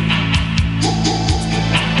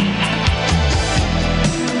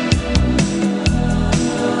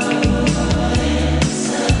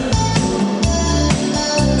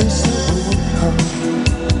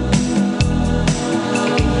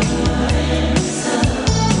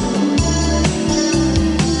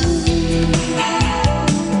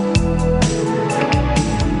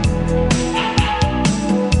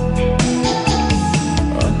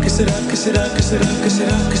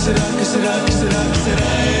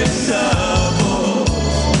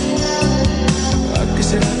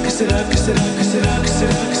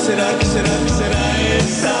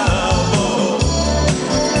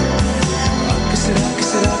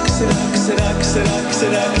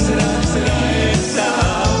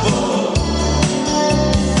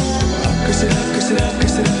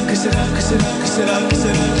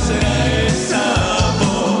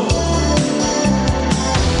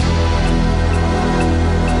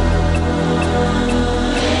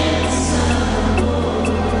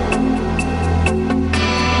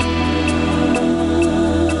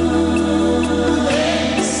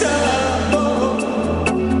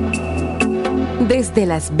 Desde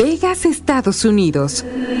Las Vegas, Estados Unidos,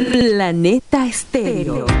 Planeta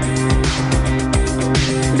Estéreo.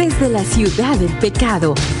 Desde la ciudad del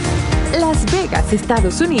pecado, Las Vegas,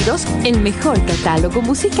 Estados Unidos, el mejor catálogo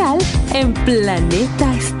musical en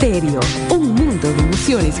Planeta Estéreo. Un mundo de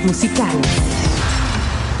emociones musicales.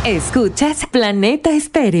 Escuchas Planeta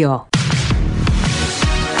Estéreo.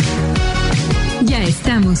 Ya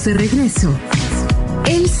estamos de regreso.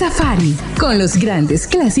 El Safari, con los grandes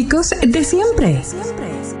clásicos de siempre.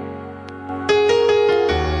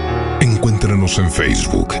 Encuéntranos en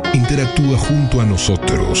Facebook. Interactúa junto a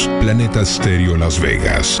nosotros. Planeta Estéreo Las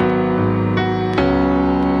Vegas.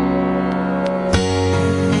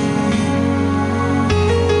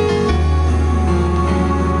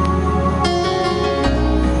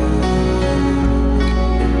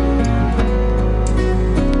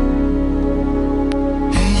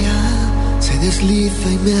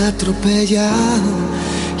 Y me atropella,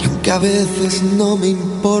 y aunque a veces no me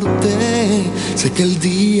importe, sé que el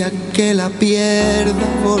día que la pierda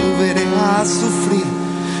volveré a sufrir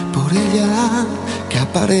por ella, que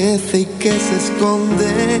aparece y que se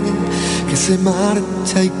esconde, que se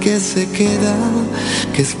marcha y que se queda,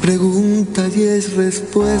 que es pregunta y es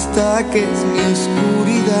respuesta, que es mi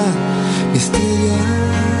oscuridad, mi estrella.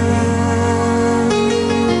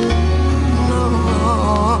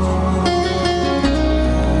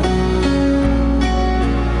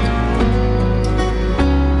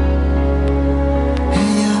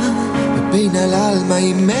 El alma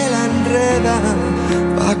y me la enreda,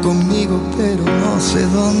 va conmigo pero no sé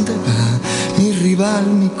dónde va, mi rival,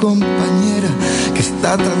 mi compañera, que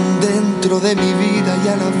está tan dentro de mi vida y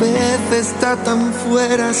a la vez está tan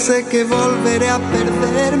fuera. Sé que volveré a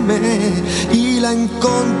perderme y la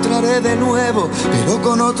encontraré de nuevo, pero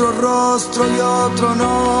con otro rostro y otro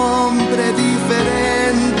nombre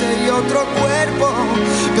diferente y otro cuerpo,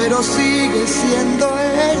 pero sigue siendo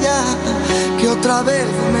ella que otra vez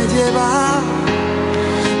me lleva.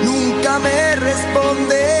 Nunca me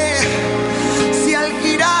responde si al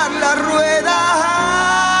girar la rueda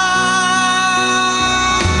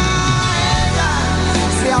ella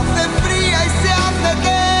se hace fría y se hace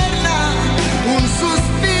eterna, un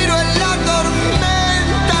suspiro en la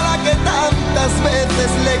tormenta, la que tantas veces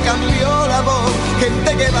le cambió la voz. Gente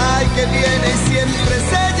que va y que viene y siempre es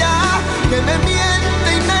ella, que me miente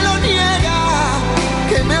y me lo niega,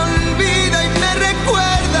 que me olvida y me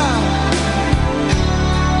recuerda.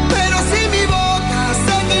 Pero si mi boca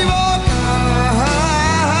se equivoca,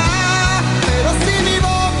 pero si mi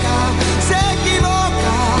boca se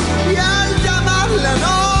equivoca y al llamarla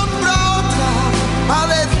nombro a otra, a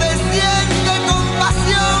veces siente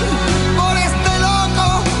compasión por este loco,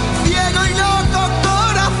 ciego y loco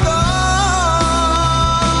corazón.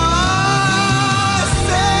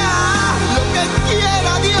 Sea lo que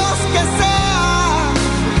quiera Dios que sea,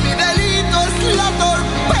 mi delito es la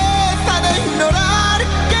torpeza de ignorar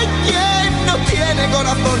que quien no tiene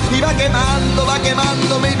corazón y va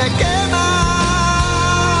quemándome y me quema.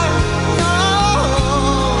 No.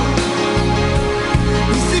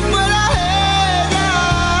 Y si fuera ella,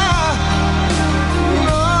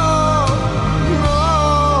 no, no.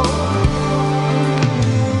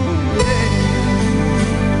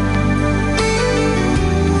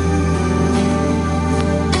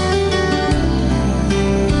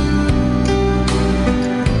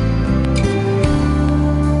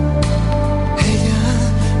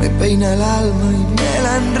 Me peina el alma y me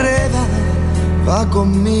la enreda, va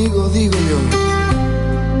conmigo, digo yo,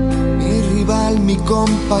 mi rival, mi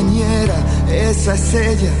compañera, esa es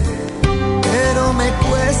ella, no me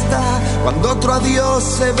cuesta cuando otro adiós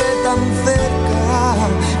se ve tan cerca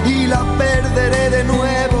y la perderé de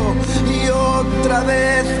nuevo y otra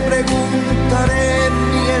vez preguntaré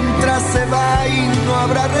mientras se va y no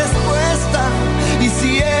habrá respuesta. Y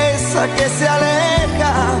si esa que se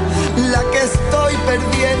aleja, la que estoy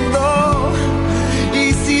perdiendo,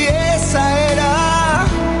 y si esa era,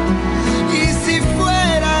 y si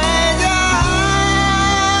fuera ella,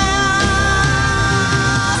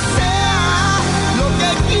 sea lo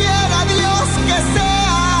que quiera Dios que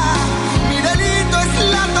sea, mi delito es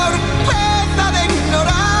la torpeza de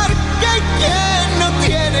ignorar que hay quien no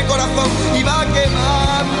tiene corazón y va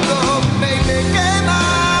quemándome y me quema.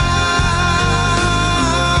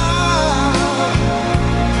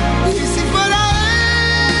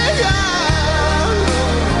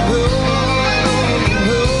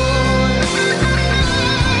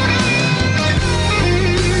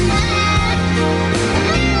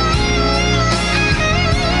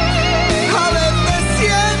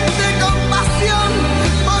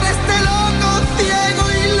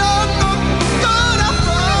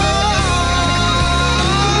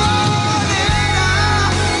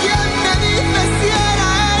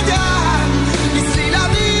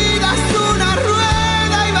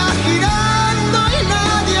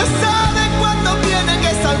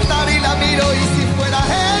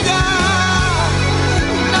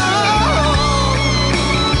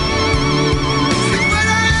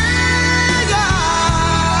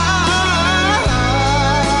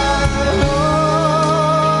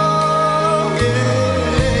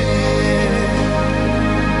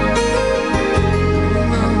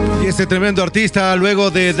 Este tremendo artista, luego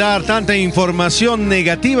de dar tanta información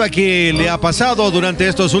negativa que le ha pasado durante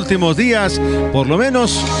estos últimos días, por lo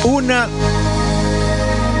menos una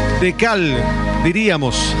de cal,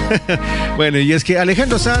 diríamos. Bueno, y es que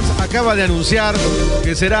Alejandro Sanz acaba de anunciar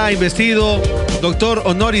que será investido doctor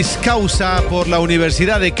honoris causa por la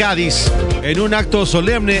Universidad de Cádiz en un acto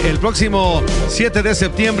solemne el próximo 7 de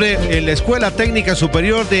septiembre en la Escuela Técnica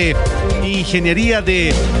Superior de Ingeniería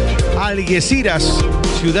de Algeciras,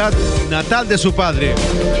 ciudad natal de su padre.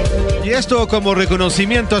 Y esto como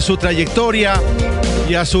reconocimiento a su trayectoria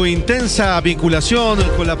y a su intensa vinculación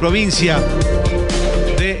con la provincia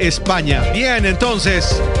de España. Bien,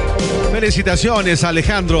 entonces, felicitaciones,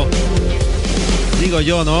 Alejandro. Digo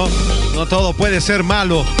yo, ¿no? No todo puede ser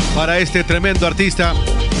malo para este tremendo artista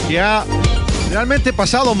que ha realmente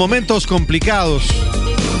pasado momentos complicados.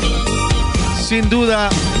 Sin duda,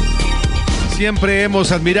 siempre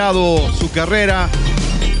hemos admirado su carrera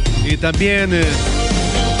y también,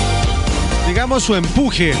 digamos, su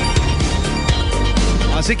empuje.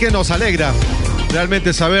 Así que nos alegra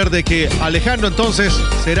realmente saber de que Alejandro entonces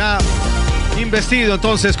será investido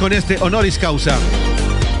entonces con este honoris causa.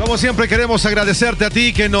 Como siempre queremos agradecerte a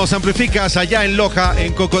ti que nos amplificas allá en Loja,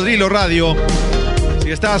 en Cocodrilo Radio.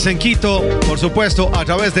 Si estás en Quito, por supuesto, a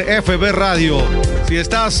través de FB Radio. Si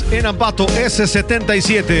estás en Ambato,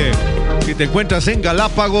 S77. Si te encuentras en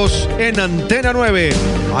Galápagos, en Antena 9,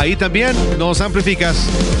 ahí también nos amplificas.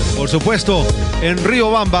 Por supuesto, en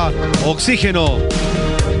Riobamba, Oxígeno.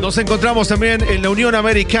 Nos encontramos también en la Unión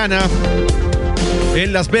Americana,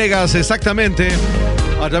 en Las Vegas exactamente,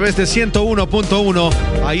 a través de 101.1.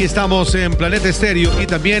 Ahí estamos en Planeta Estéreo y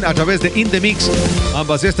también a través de Indemix.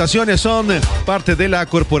 Ambas estaciones son parte de la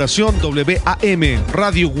corporación WAM,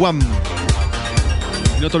 Radio WAM.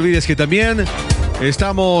 No te olvides que también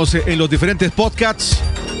estamos en los diferentes podcasts.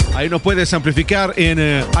 Ahí nos puedes amplificar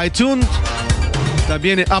en iTunes,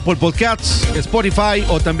 también en Apple Podcasts, Spotify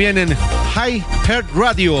o también en iHeart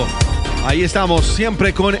Radio. Ahí estamos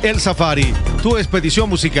siempre con El Safari, tu expedición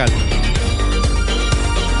musical.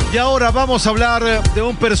 Y ahora vamos a hablar de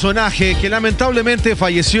un personaje que lamentablemente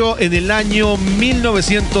falleció en el año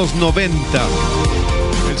 1990.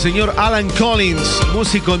 El señor Alan Collins,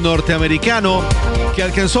 músico norteamericano que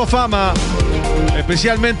alcanzó fama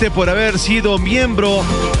especialmente por haber sido miembro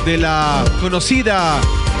de la conocida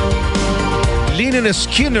Lynyrd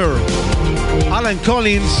Skynyrd. Alan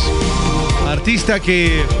Collins, artista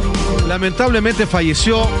que lamentablemente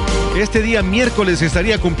falleció este día miércoles,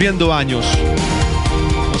 estaría cumpliendo años.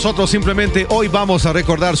 Nosotros simplemente hoy vamos a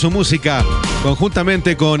recordar su música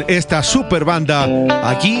conjuntamente con esta super banda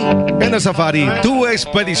aquí en el Safari, tu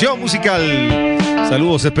expedición musical.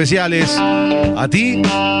 Saludos especiales a ti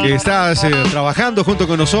que estás trabajando junto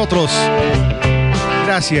con nosotros.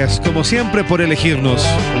 Gracias, como siempre, por elegirnos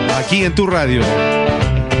aquí en tu radio.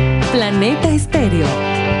 Planeta Estéreo.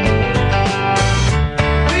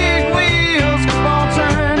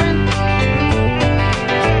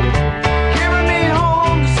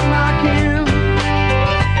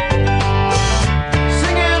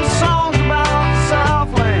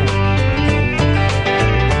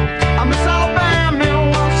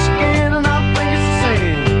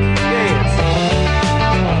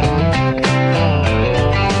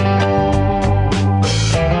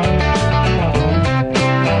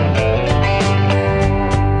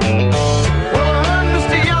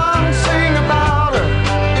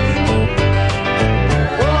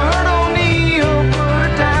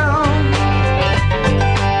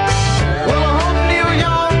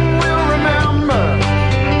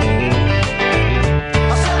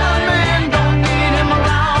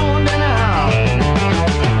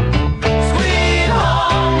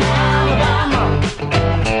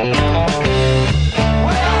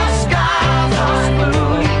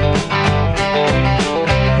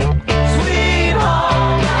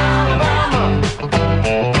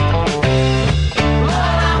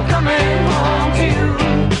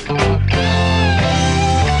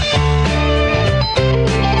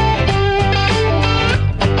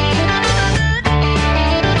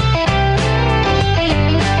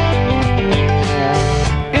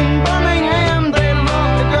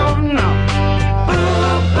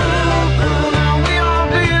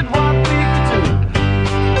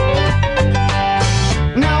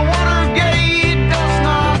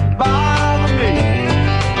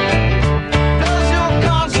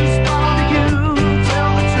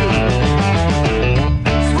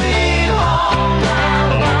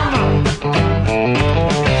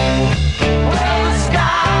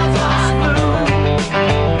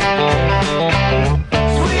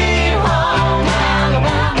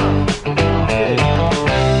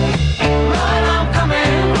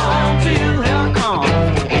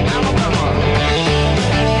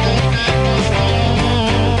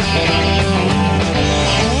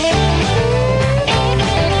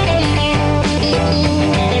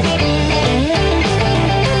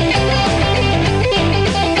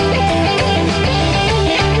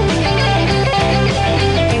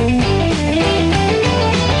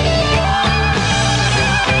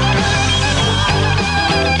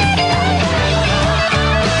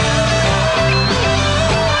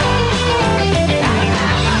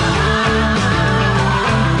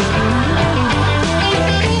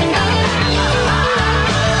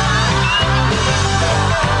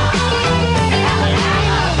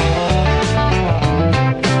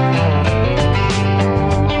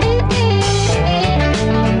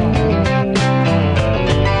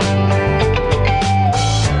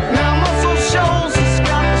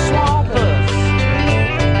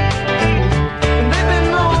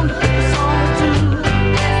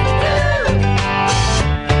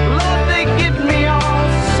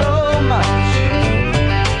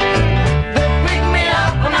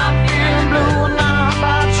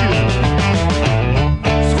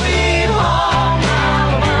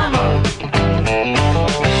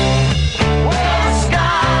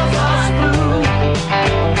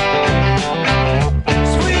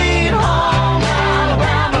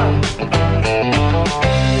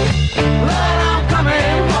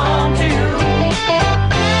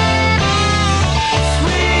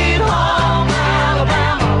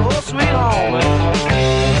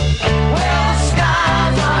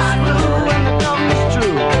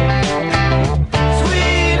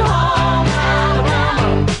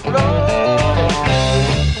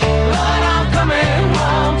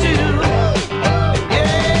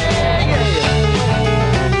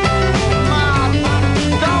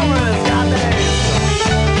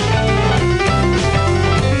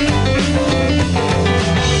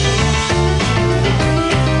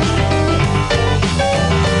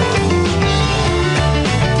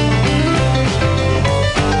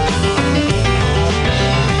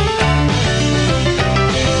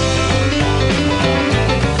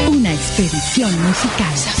 expedición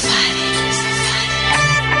musical.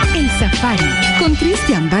 El Safari con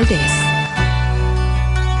Cristian Valdés.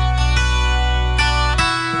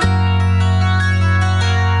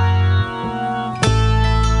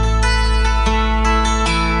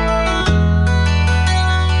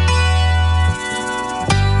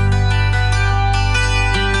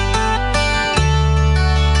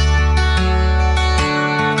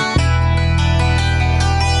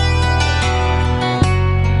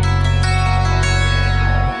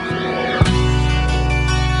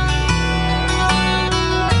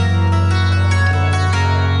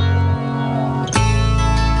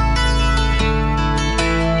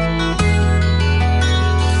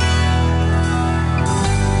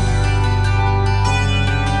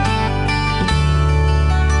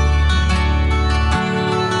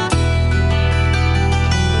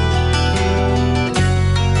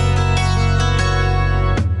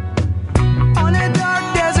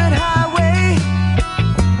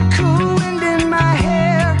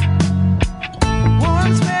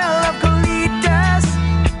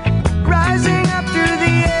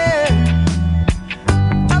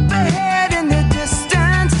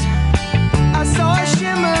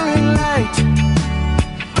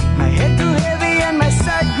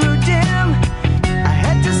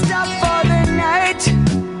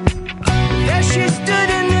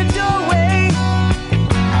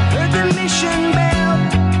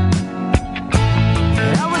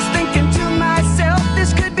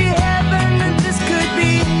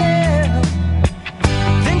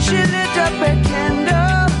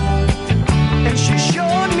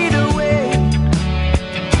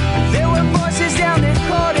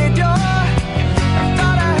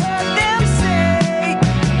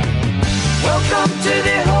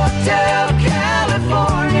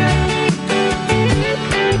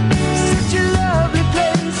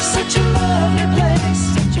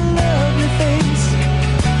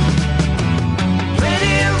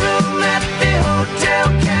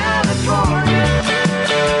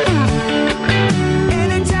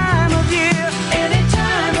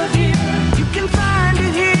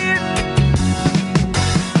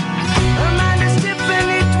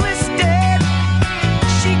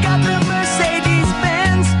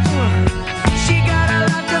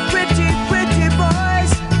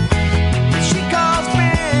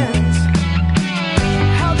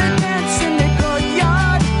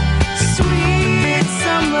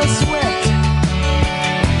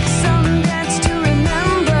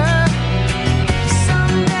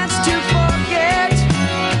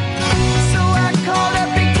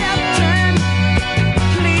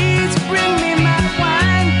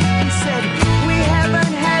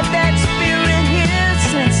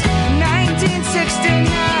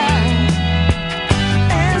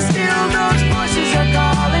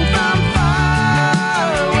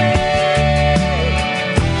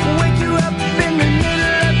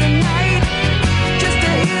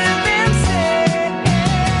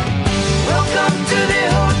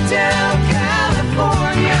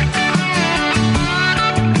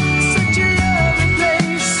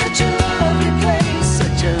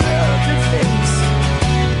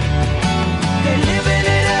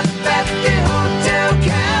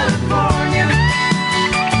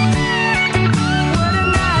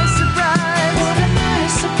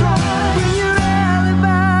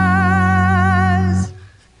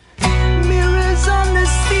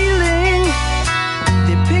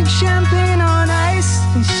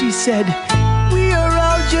 said, we are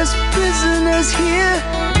all just prisoners here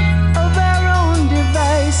of our own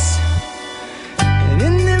device. And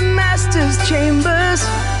in the master's chambers,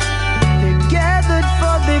 they're gathered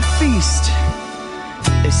for the feast.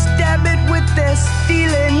 They stab it with their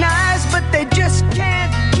steely knives, but they just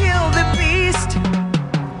can't kill the beast.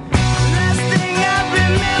 Last thing I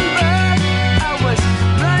remember, I was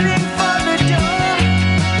running for the door.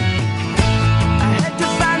 I had to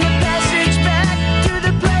find the passage back to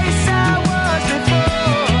the place I was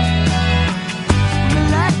before.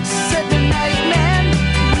 Relax, said the night man,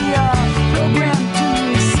 we are programmed to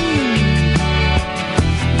receive.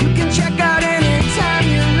 You can check out anytime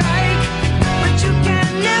you like, but you can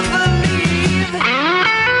never leave.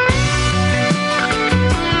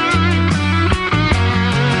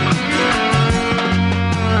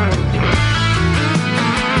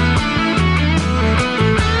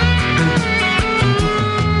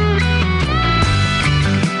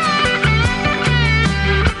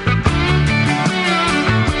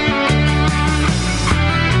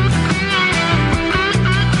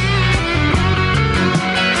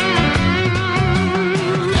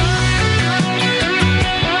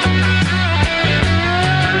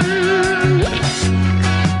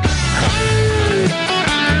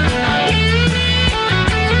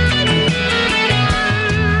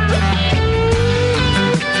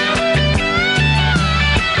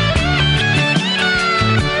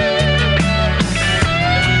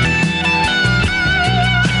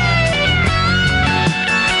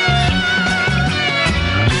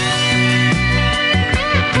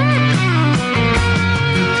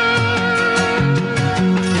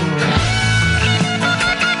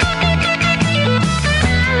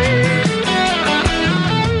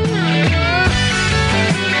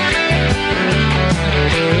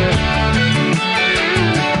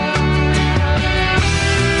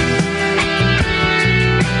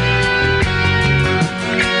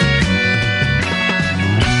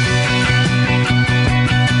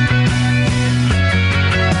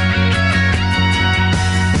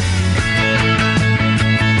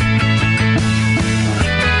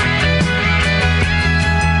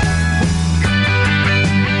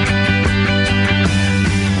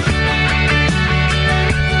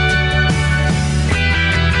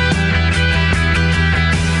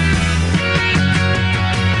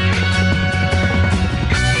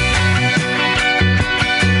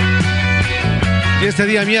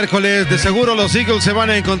 este día miércoles. De seguro los Eagles se van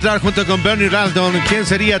a encontrar junto con Bernie Raldon, quien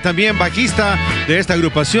sería también bajista de esta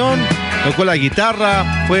agrupación. Tocó la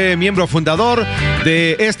guitarra, fue miembro fundador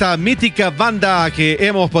de esta mítica banda que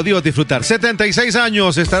hemos podido disfrutar. 76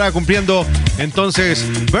 años estará cumpliendo entonces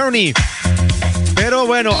Bernie. Pero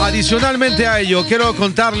bueno, adicionalmente a ello, quiero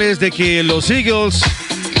contarles de que los Eagles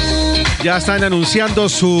ya están anunciando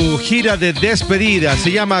su gira de despedida.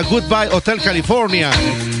 Se llama Goodbye Hotel California.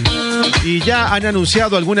 Y ya han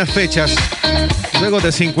anunciado algunas fechas. Luego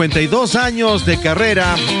de 52 años de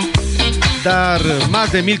carrera, dar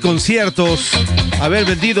más de 1000 conciertos, haber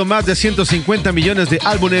vendido más de 150 millones de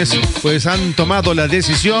álbumes, pues han tomado la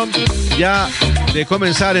decisión ya de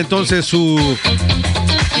comenzar entonces su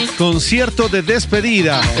concierto de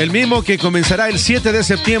despedida, el mismo que comenzará el 7 de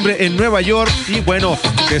septiembre en Nueva York. Y bueno,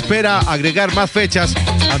 se espera agregar más fechas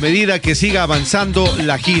a medida que siga avanzando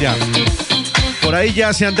la gira. Por ahí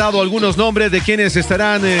ya se han dado algunos nombres de quienes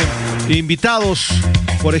estarán invitados.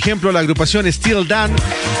 Por ejemplo, la agrupación Steel Dan,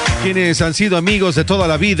 quienes han sido amigos de toda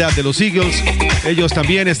la vida de los Eagles. Ellos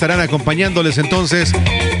también estarán acompañándoles entonces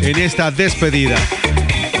en esta despedida.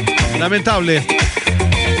 Lamentable.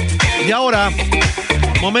 Y ahora,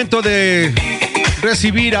 momento de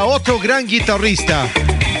recibir a otro gran guitarrista.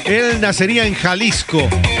 Él nacería en Jalisco,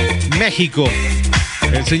 México.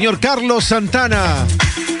 El señor Carlos Santana.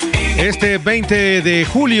 Este 20 de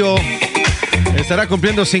julio estará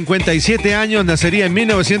cumpliendo 57 años, nacería en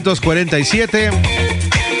 1947.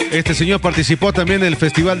 Este señor participó también en el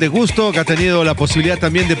Festival de Gusto, que ha tenido la posibilidad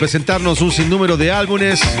también de presentarnos un sinnúmero de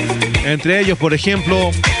álbumes, entre ellos, por ejemplo,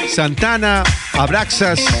 Santana,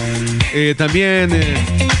 Abraxas, también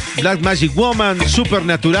Black Magic Woman,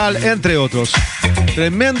 Supernatural, entre otros.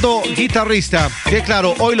 Tremendo guitarrista, que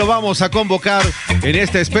claro, hoy lo vamos a convocar en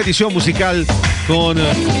esta expedición musical con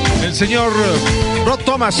el señor Rod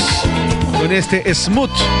Thomas, con este Smooth.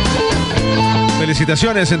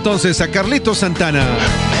 Felicitaciones entonces a Carlitos Santana.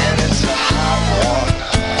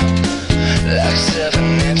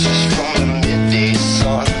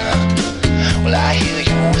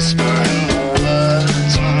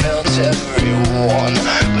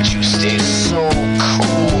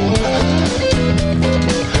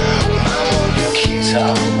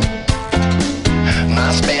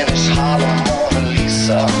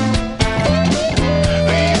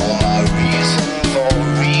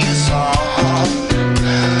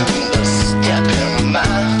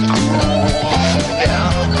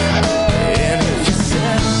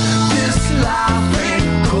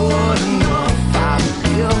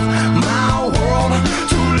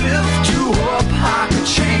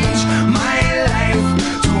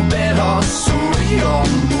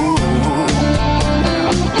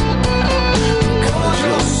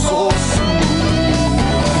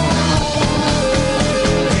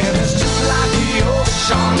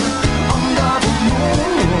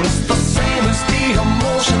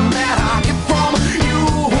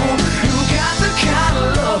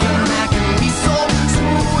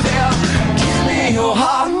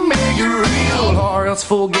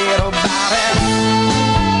 Forget about it.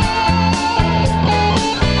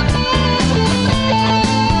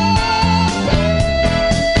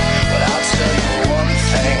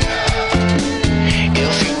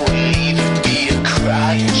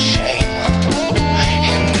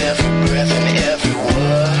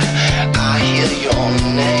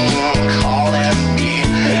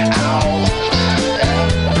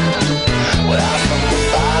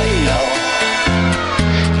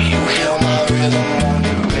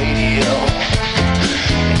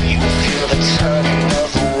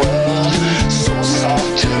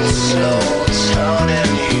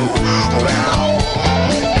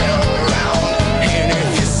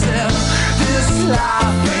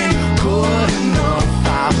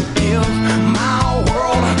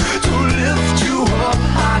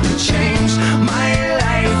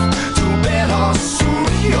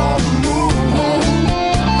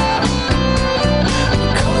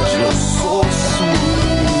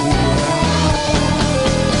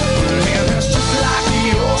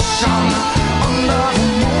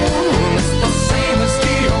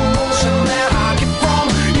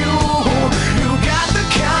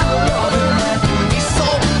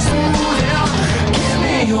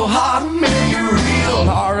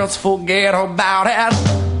 Forget about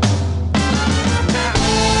it.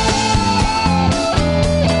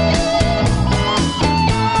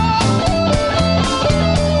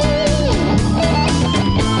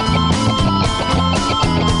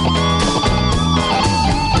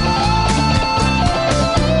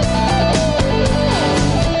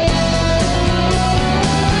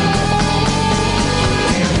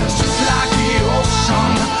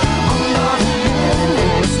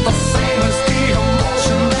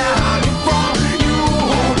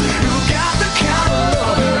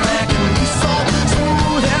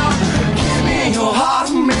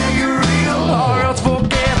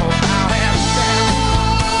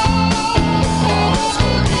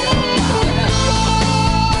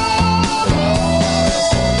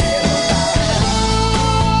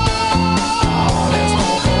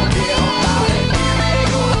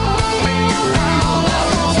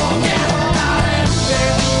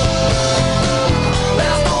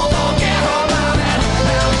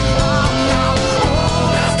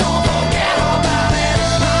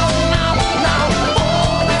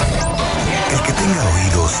 tenga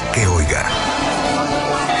oídos, que oiga.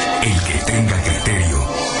 El que tenga criterio,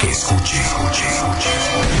 que escuche.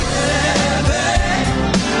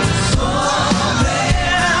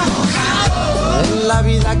 En la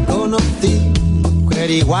vida conocí mujer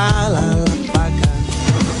igual a la vaca.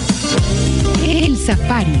 El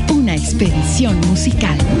Safari, una expedición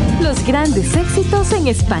musical. Los grandes éxitos en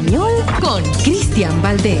español con Cristian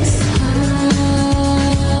Valdés.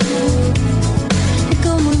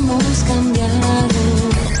 Cómo hemos cambiado.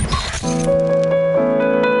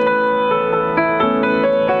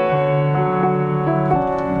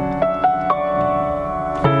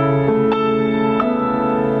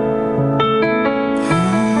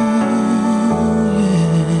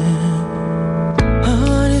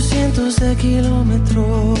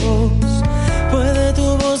 Kilómetros, puede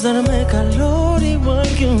tu voz darme calor igual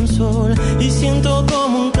que un sol, y siento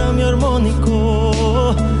como un cambio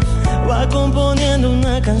armónico va componiendo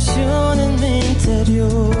una canción en mi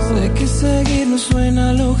interior. Sé que seguir no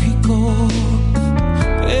suena lógico,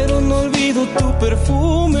 pero no olvido tu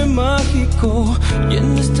perfume mágico, y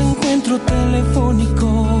en este encuentro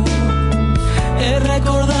telefónico he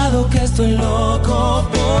recordado que estoy loco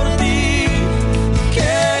por ti,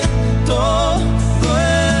 que todo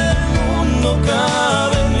el mundo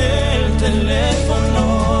cabe en el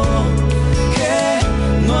teléfono, que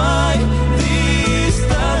no hay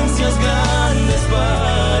distancias grandes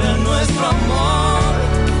para nuestro amor,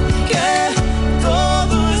 que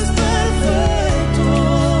todo es perfecto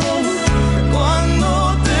cuando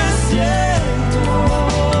te siento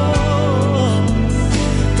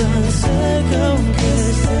tan cerca aunque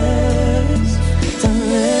estés tan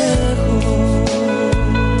lejos.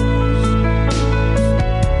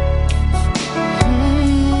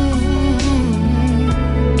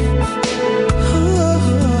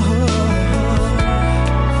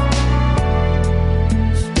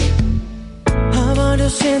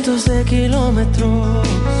 Cientos de kilómetros,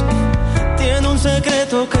 tiene un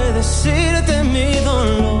secreto que decirte mi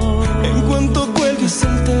dolor. En cuanto cuelgues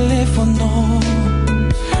el teléfono,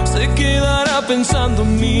 se quedará pensando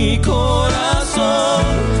mi corazón,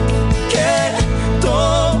 que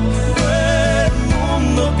todo el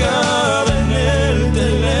mundo cabe en el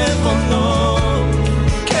teléfono,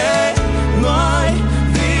 que no hay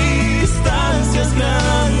distancias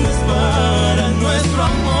grandes para nuestro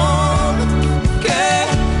amor.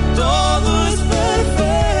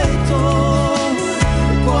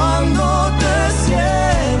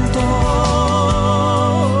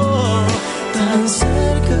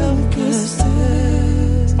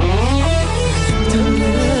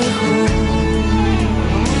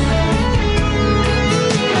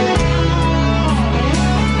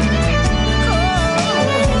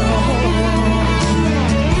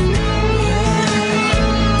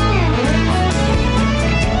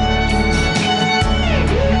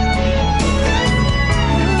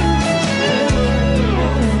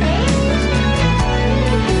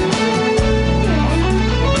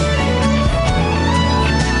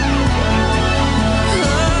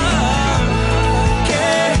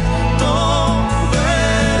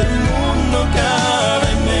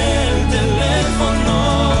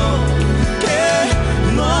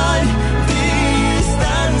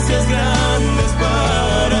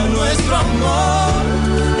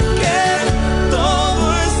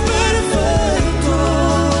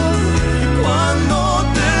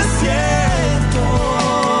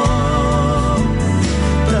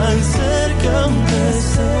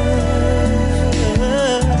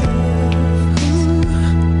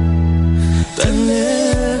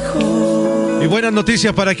 Buenas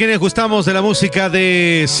noticias para quienes gustamos de la música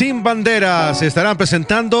de Sin Banderas. Se estarán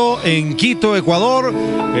presentando en Quito, Ecuador,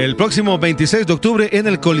 el próximo 26 de octubre en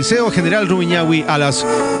el Coliseo General Rumiñahui a las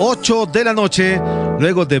 8 de la noche,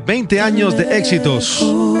 luego de 20 años de éxitos.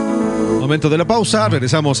 Momento de la pausa,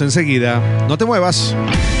 regresamos enseguida. No te muevas.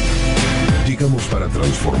 Llegamos para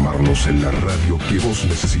transformarnos en la radio que vos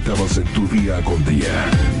necesitabas en tu día con día.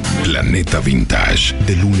 Planeta Vintage,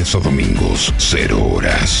 de lunes a domingos, 0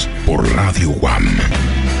 horas, por Radio UAM.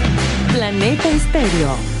 Planeta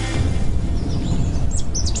Estéreo.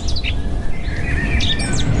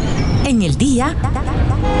 En el día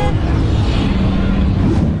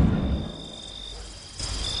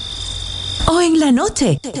o en la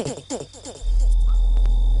noche.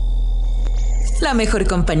 La mejor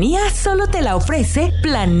compañía solo te la ofrece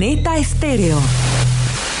Planeta Estéreo.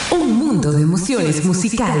 Un mundo de emociones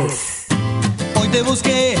musicales. Hoy te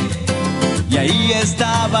busqué y ahí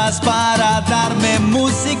estabas para darme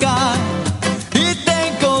música y te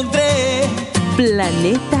encontré.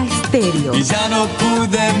 Planeta Estéreo. Y ya no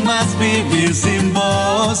pude más vivir sin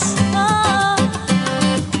vos.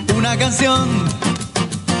 Una canción canción,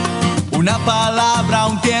 una palabra,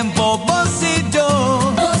 un tiempo, vos y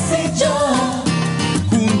yo. Vos y yo.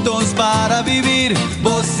 Juntos para vivir,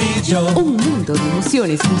 vos y yo. Un mundo de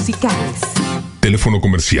emociones musicales. Teléfono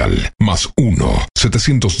comercial +1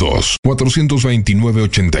 702 429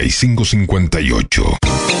 8558.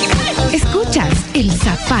 Escuchas El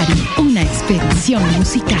Safari, una expedición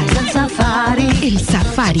musical. El Safari. El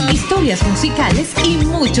Safari. Historias musicales y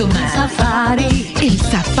mucho más. Safari. El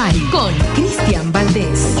Safari. Con Cristian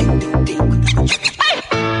Valdés.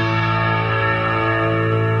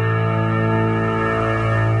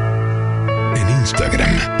 En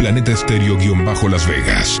Instagram, Planeta Estéreo-Las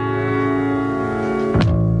Vegas.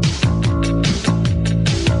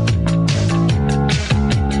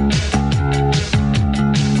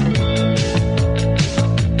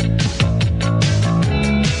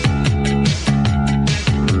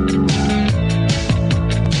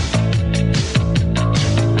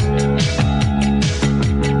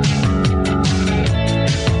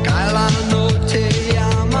 Cae la noche y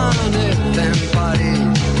amanece en París.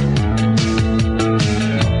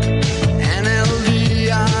 En el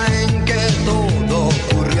día en que todo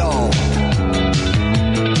ocurrió,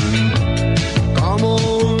 como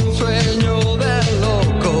un sueño de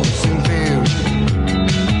loco sin fin.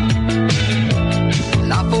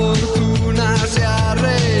 La fortuna se ha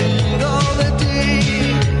reído de ti.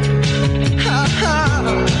 Ja, ja.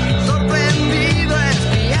 Sorprendido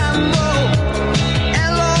espiando,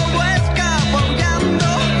 el lobo escapa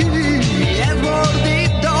aullando y es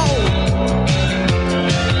mordido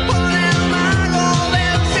por el mago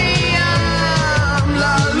del Siam.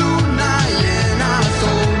 La luna llena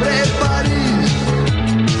sobre París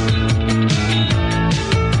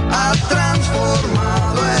ha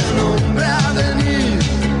transformado en hombre a venir.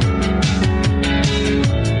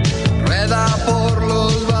 Rueda por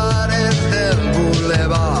los bares del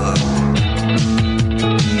boulevard.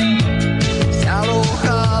 Se ha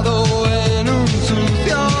alojado en un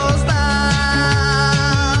sucio hostal.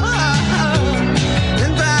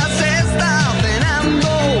 Mientras está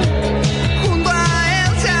cenando, junto a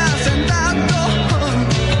él se ha sentado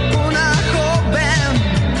una joven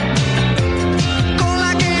con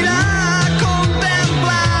la que irá a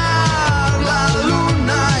contemplar la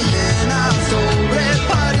luna llena sobre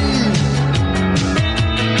París.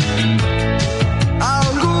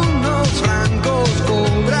 Algunos francos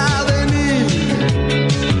cobra de mí.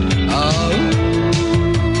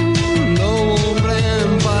 Un lobo hombre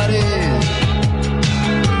en París.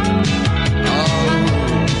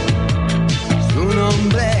 Su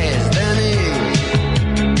nombre es Denis.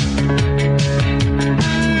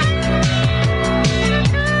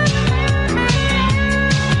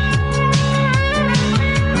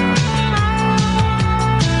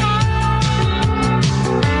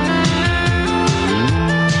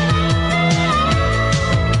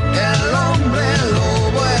 El hombre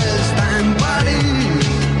lobo está en París.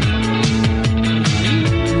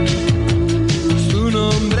 Su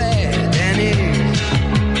nombre es Denis.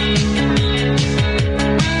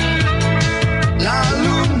 La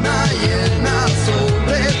luna llena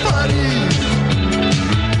sobre París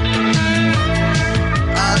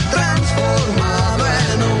ha transformado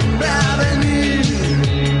en hombre a venir.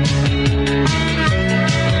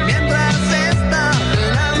 Mientras está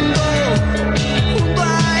cenando, junto a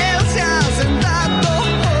él se ha sentado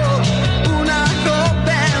una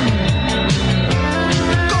joven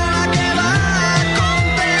con la que va a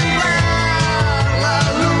contemplar la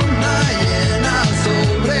luna llena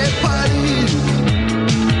sobre París.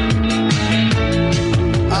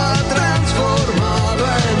 Ha transformado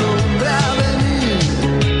en hombre a venir.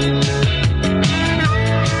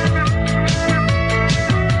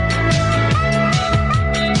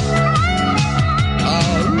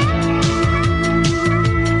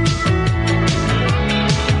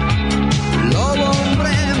 Lobo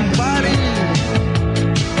hombre en París.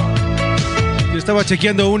 Yo estaba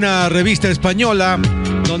chequeando una revista española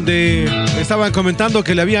donde estaban comentando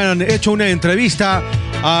que le habían hecho una entrevista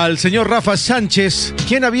al señor Rafa Sánchez,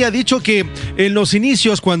 quien había dicho que en los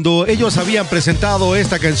inicios, cuando ellos habían presentado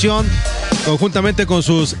esta canción conjuntamente con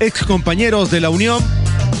sus ex compañeros de la Unión,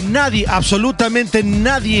 nadie, absolutamente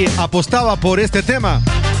nadie apostaba por este tema.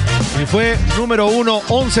 Y fue número 1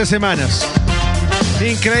 11 semanas.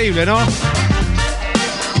 Increíble, ¿no?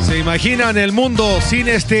 ¿Se imaginan el mundo sin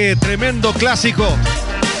este tremendo clásico?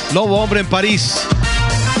 Lobo Hombre en París.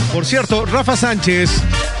 Por cierto, Rafa Sánchez,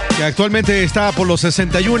 que actualmente está por los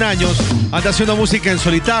 61 años, anda haciendo música en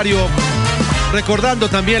solitario, recordando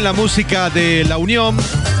también la música de la Unión.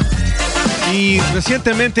 Y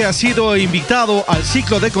recientemente ha sido invitado al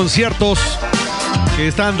ciclo de conciertos que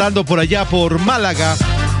están dando por allá por Málaga,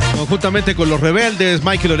 conjuntamente con Los Rebeldes,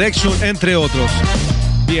 Michael Erection, entre otros.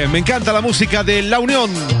 Bien, me encanta la música de La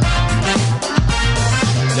Unión.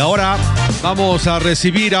 Y ahora vamos a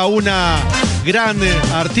recibir a una gran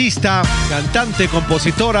artista, cantante,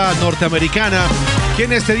 compositora norteamericana,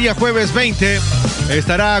 quien este día jueves 20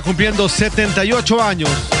 estará cumpliendo 78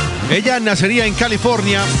 años. Ella nacería en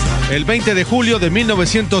California el 20 de julio de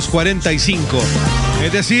 1945.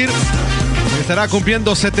 Es decir, estará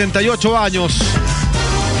cumpliendo 78 años.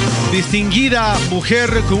 Distinguida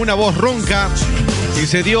mujer con una voz ronca y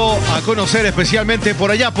se dio a conocer especialmente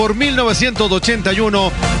por allá por 1981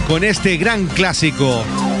 con este gran clásico,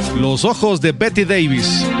 Los ojos de Betty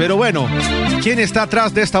Davis. Pero bueno, ¿quién está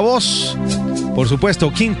atrás de esta voz? Por supuesto,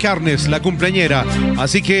 Kim Carnes, la cumpleañera.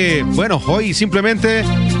 Así que, bueno, hoy simplemente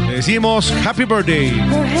decimos Happy Birthday.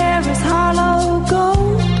 Her hair is hollow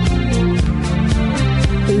gold,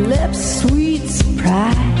 her lips sweet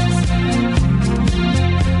surprise.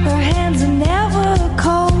 Her hands are never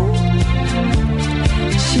cold.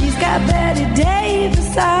 She's got Betty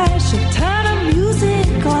Davis eyes. She'll turn her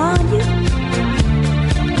music on you.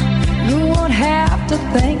 You won't have to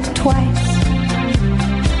think twice.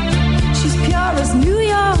 She's pure as New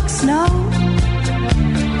York snow.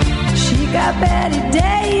 She got Betty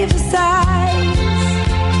Davis eyes.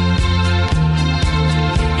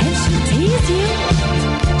 And she'll tease you,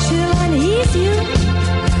 she'll unease you,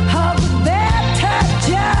 all the better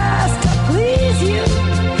just to please you.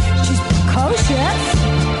 She's precocious,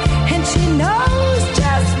 and she knows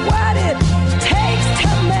just what it takes to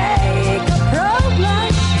make a pro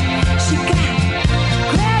blush. She got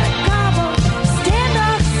Greta Garbo, stand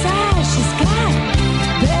off side. She's got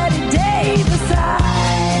Betty Davis eyes.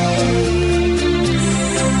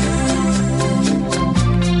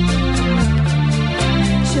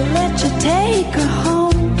 She'll let you take her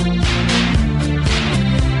home.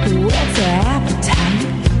 What's her appetite?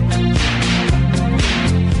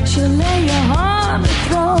 She'll lay you on the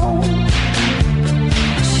throne.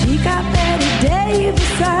 She got Betty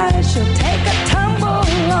Davis eyes. She'll take a tumble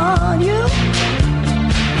on you,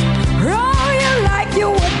 roll you like you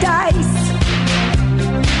were dice,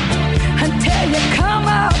 until you come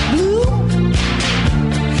out blue.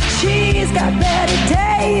 She's got Betty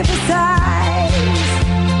Davis eyes.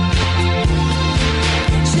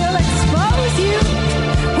 She'll expose you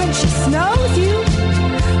when she snows you,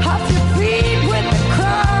 off your feet with the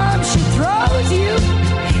crumbs she throws you.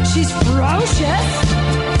 She's ferocious,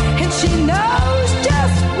 and she knows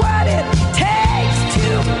just what it takes to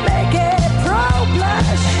make it pro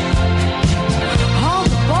blush. All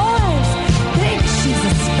the boys think she's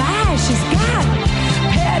a spy. She's got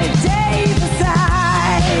Betty Davis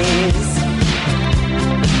eyes.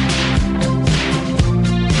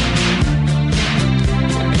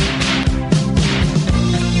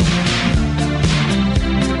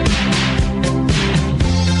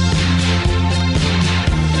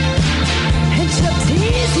 And she'll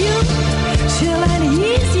tease you, she'll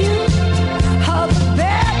unease you, all the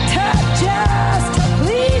better just to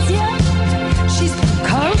please you. She's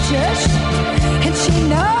precocious, and she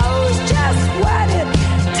knows just what it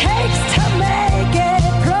takes to make it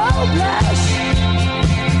pro blush.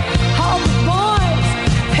 All the boys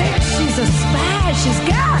think she's a spy. She's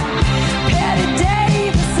got Betty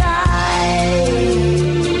Davis eyes.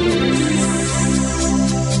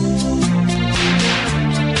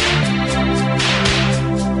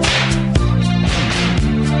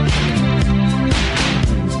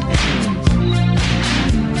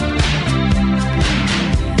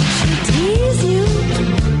 She'll tease you,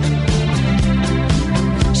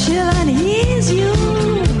 she'll unease you,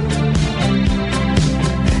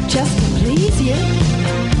 just to please you.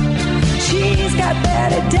 She's got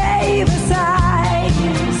Betty Davis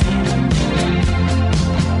eyes.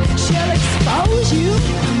 She'll expose you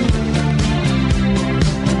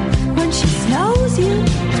when she snows you.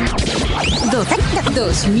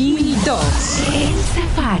 2002. El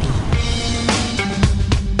Safari.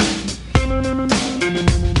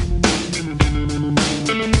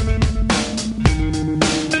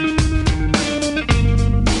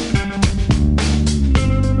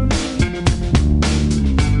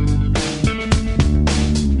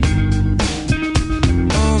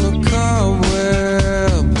 On a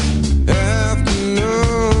cobweb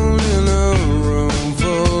afternoon in a room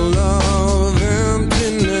full of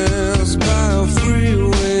emptiness by a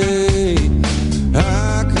freeway,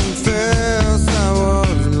 I can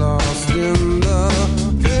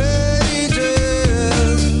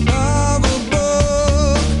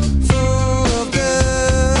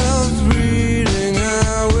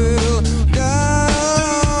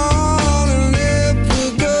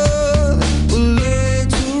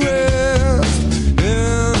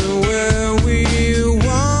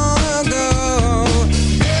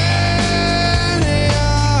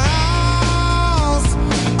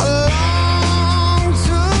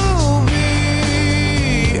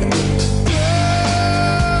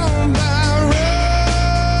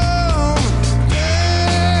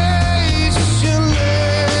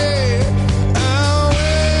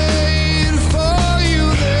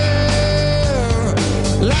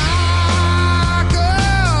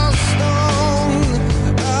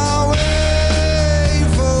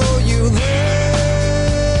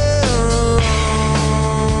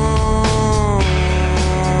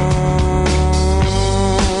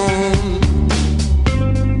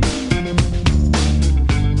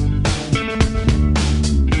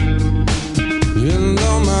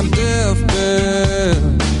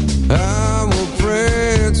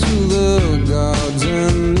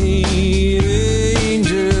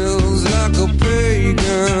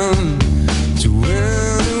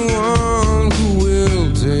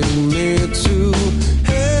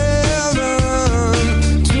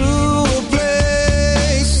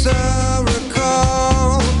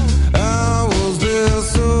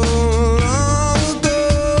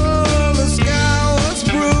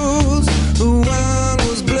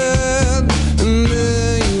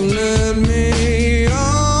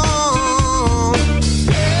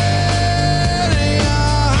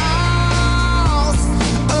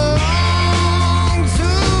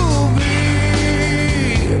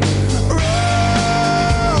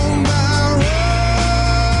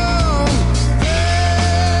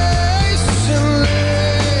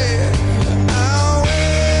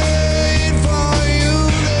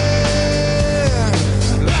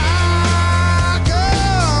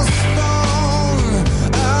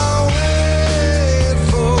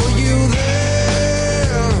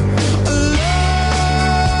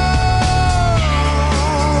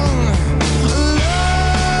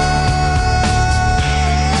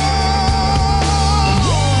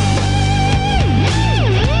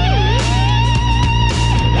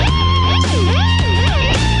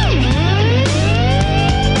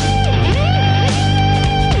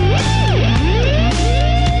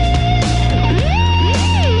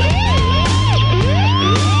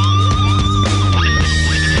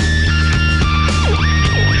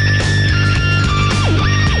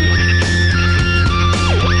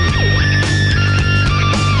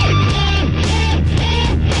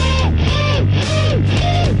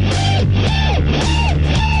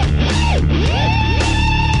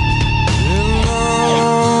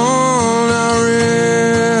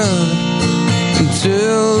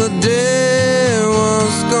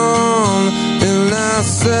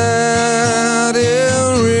sad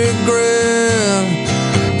in regret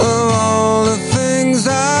of all the things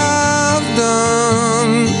I've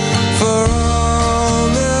done, for all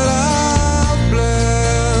that I've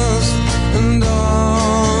blessed and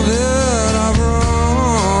all that I've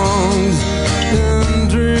wronged. In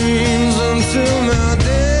dreams until my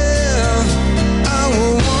death, I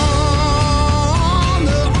will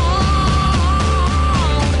wander on.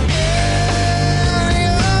 Yeah,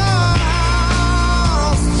 yours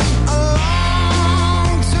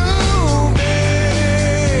along to be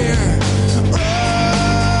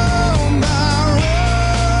roam by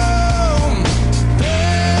roam.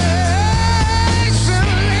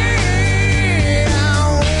 Patiently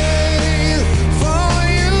I'll wait for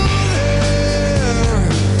you there,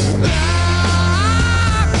 like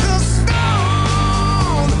a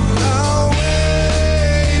stone. I'll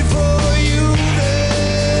wait for you there,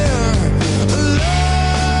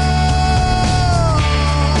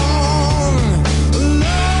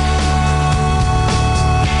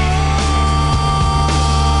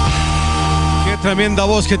 Qué tremenda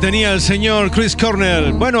voz que tenía el señor Chris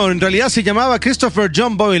Cornell. Bueno, en realidad se llamaba Christopher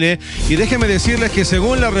John Boyle, y déjenme decirles que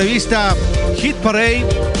según la revista Hit Parade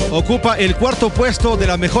ocupa el cuarto puesto de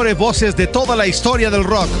las mejores voces de toda la historia del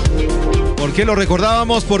rock. ¿Por qué lo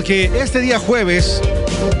recordábamos? Porque este día jueves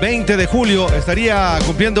 20 de julio estaría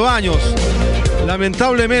cumpliendo años.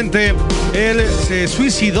 Lamentablemente él se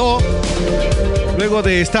suicidó luego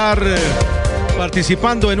de estar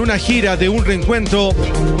participando en una gira de un reencuentro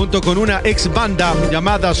junto con una ex banda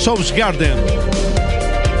llamada Soundgarden.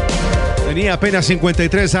 Tenía apenas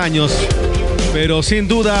 53 años, pero sin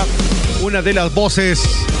duda una de las voces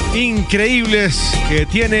increíbles que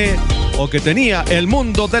tiene o que tenía el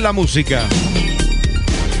mundo de la música.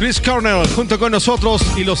 Chris Cornell junto con nosotros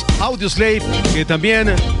y los Audioslave, que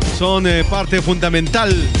también son parte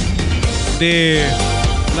fundamental de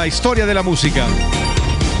la historia de la música.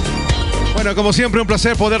 Bueno, como siempre, un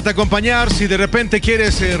placer poderte acompañar. Si de repente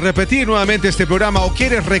quieres repetir nuevamente este programa o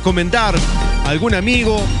quieres recomendar a algún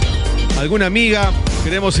amigo, alguna amiga,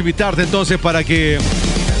 queremos invitarte entonces para que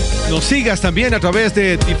nos sigas también a través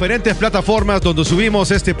de diferentes plataformas donde subimos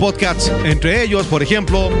este podcast. Entre ellos, por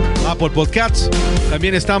ejemplo, Apple Podcasts.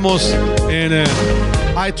 También estamos en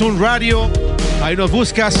iTunes Radio. Ahí nos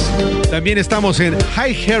buscas. También estamos en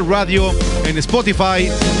Hi Hair Radio, en Spotify.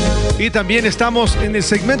 Y también estamos en el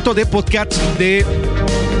segmento de podcast de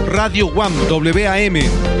Radio One, WAM.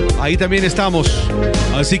 Ahí también estamos.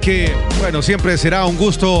 Así que, bueno, siempre será un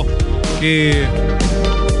gusto que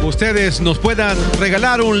ustedes nos puedan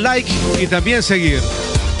regalar un like y también seguir.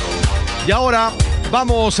 Y ahora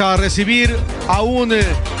vamos a recibir a un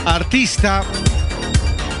artista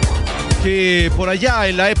que por allá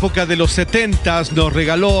en la época de los 70s nos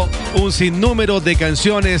regaló un sinnúmero de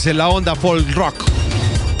canciones en la onda folk rock.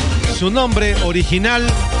 Su nombre original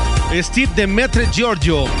es Steve Demetre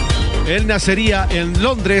Giorgio. Él nacería en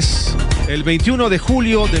Londres el 21 de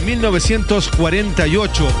julio de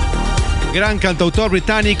 1948. Gran cantautor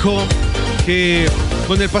británico que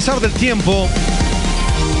con el pasar del tiempo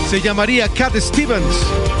se llamaría Cat Stevens.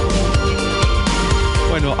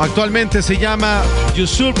 Bueno, actualmente se llama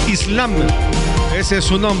Yusuf Islam. Ese es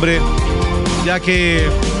su nombre, ya que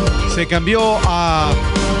se cambió a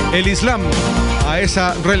el Islam, a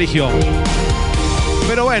esa religión.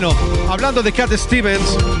 Pero bueno, hablando de Cat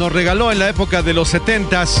Stevens, nos regaló en la época de los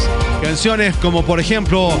 70s canciones como por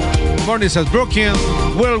ejemplo Mornings at Broken,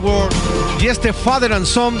 World War y este Father and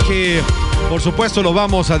Son, que por supuesto lo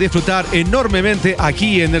vamos a disfrutar enormemente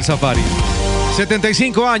aquí en el Safari.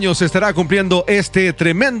 75 años estará cumpliendo este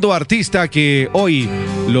tremendo artista que hoy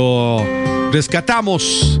lo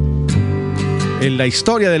rescatamos en la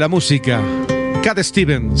historia de la música. Cat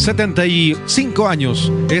Stevens, 75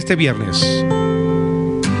 años este viernes.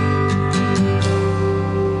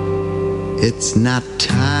 It's not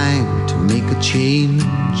time to make a change.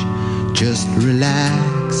 Just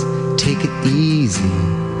relax, take it easy.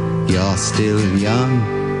 You're still young,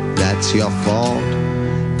 that's your fault.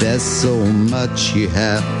 There's so much you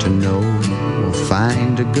have to know.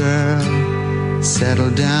 Find a girl, settle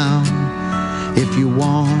down. If you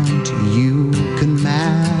want, you can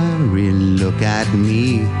marry. Look at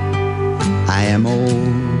me, I am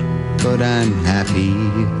old, but I'm happy.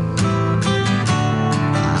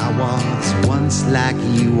 I was once like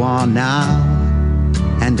you are now,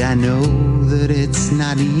 and I know that it's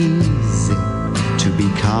not easy to be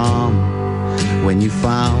calm when you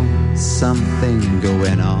found something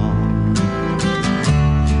going on.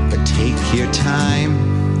 But take your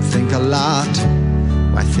time, think a lot.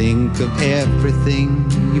 Why, think of everything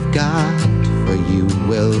you've got, for you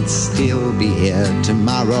will still be here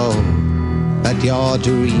tomorrow. but your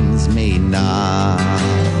dreams may not.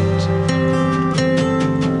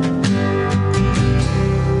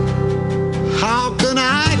 How can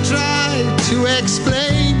I try to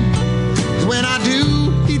explain? When I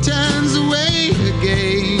do, he turns away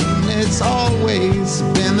again. It's always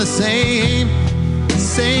been the same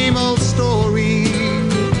old story.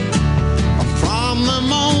 From the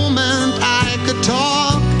moment I could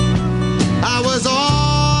talk, I was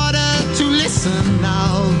ordered to listen.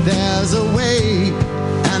 Now there's a way,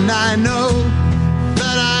 and I know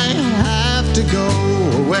that I have to go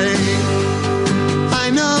away. I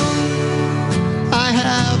know I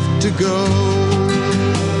have to go.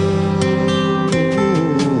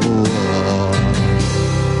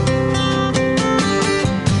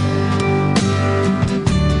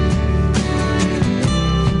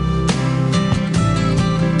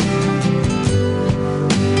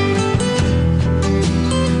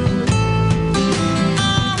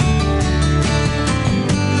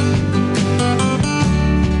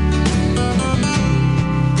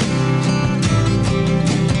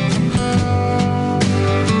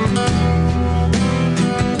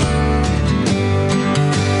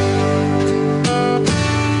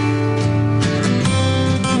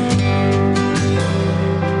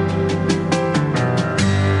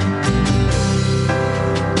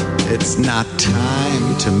 It's not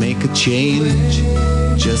time to make a change.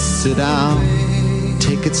 Just sit down,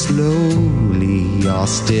 take it slowly. You're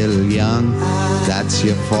still young, that's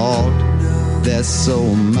your fault. There's so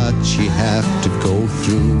much you have to go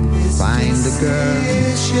through. Find a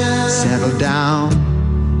girl, settle down.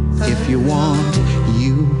 If you want,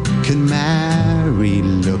 you can marry.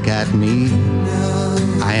 Look at me,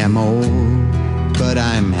 I am old, but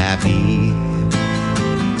I'm happy.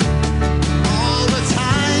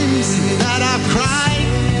 That I've cried,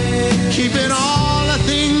 keeping all the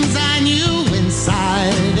things I knew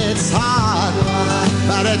inside. It's hard,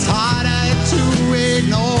 but it's harder to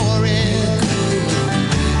ignore it.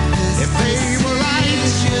 If they were right,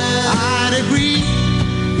 I'd agree,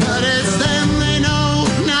 but it's them they know,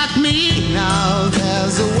 not me. Now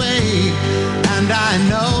there's a way, and I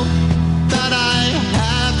know that I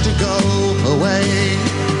have to go away.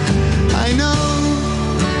 I know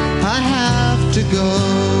I have to go.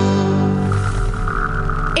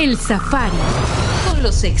 El Safari, con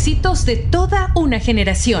los éxitos de toda una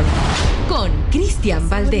generación, con Cristian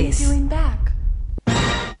Valdés.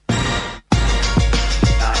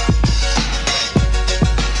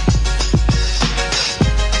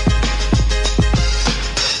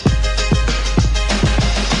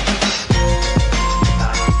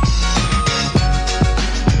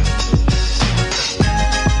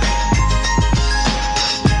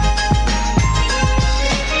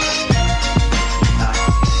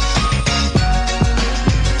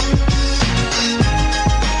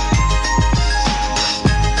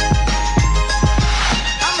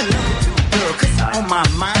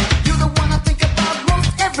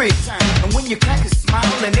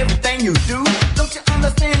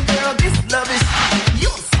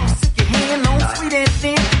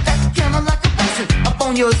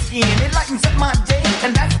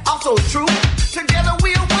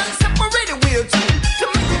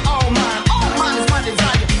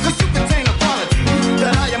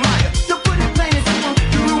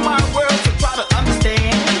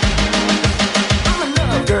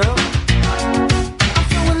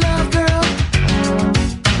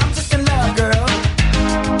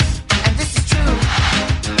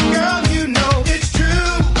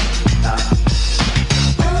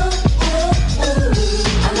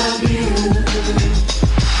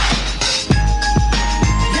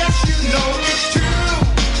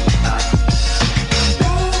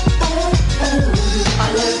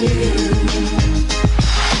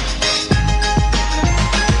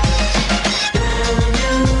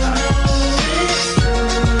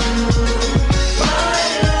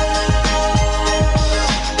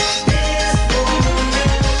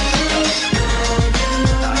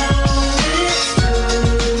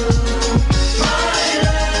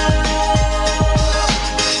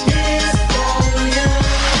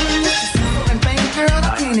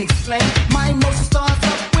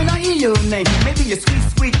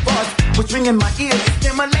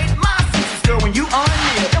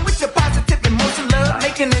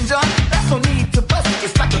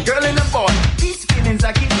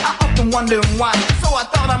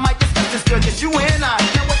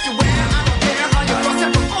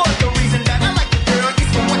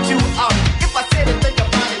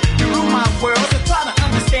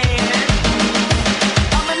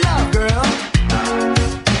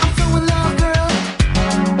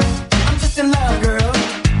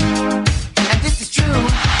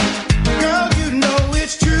 Girl,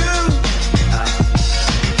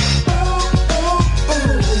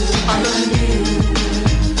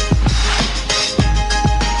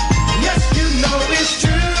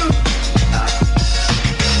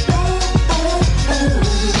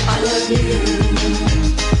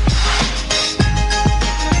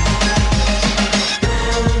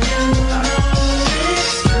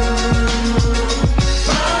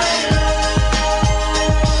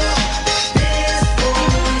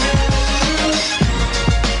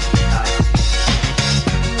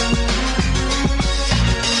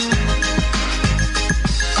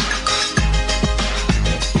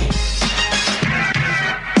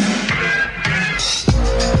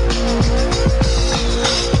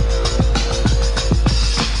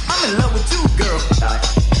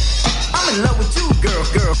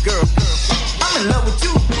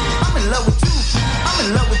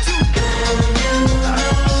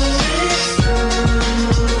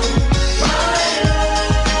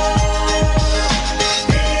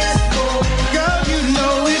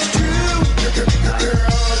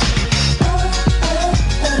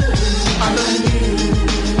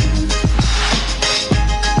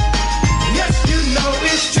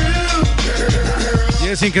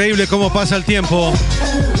 Es increíble cómo pasa el tiempo.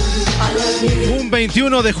 Un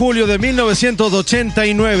 21 de julio de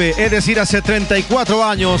 1989, es decir, hace 34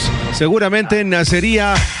 años, seguramente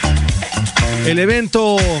nacería el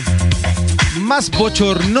evento más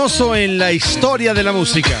bochornoso en la historia de la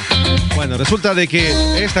música. Bueno, resulta de que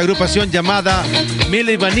esta agrupación llamada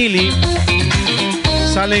Milli Vanilli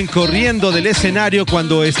salen corriendo del escenario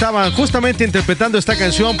cuando estaban justamente interpretando esta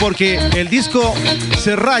canción, porque el disco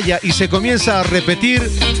se raya y se comienza a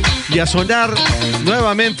repetir y a sonar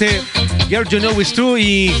nuevamente Girl You Know It's True,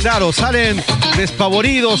 y claro, salen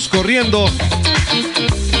despavoridos corriendo.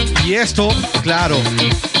 Y esto, claro,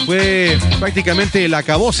 fue prácticamente el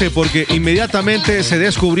acabose, porque inmediatamente se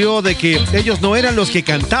descubrió de que ellos no eran los que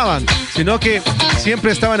cantaban, sino que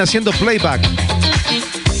siempre estaban haciendo playback.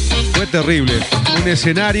 Fue terrible, un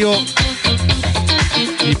escenario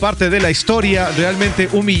y parte de la historia realmente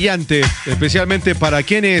humillante, especialmente para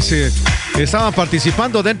quienes estaban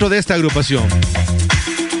participando dentro de esta agrupación.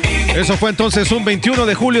 Eso fue entonces un 21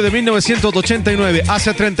 de julio de 1989,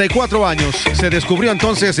 hace 34 años. Se descubrió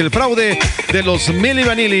entonces el fraude de los Milli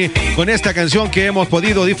Vanilli con esta canción que hemos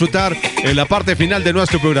podido disfrutar en la parte final de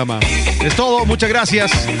nuestro programa. Es todo, muchas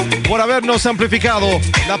gracias por habernos amplificado.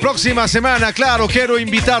 La próxima semana, claro, quiero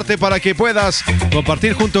invitarte para que puedas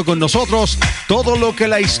compartir junto con nosotros todo lo que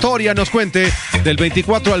la historia nos cuente del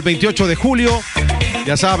 24 al 28 de julio.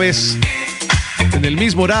 Ya sabes, en el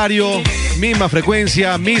mismo horario, misma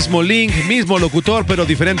frecuencia, mismo link, mismo locutor, pero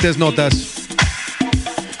diferentes notas.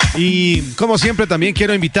 Y como siempre también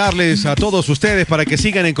quiero invitarles a todos ustedes para que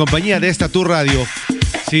sigan en compañía de esta Tu Radio.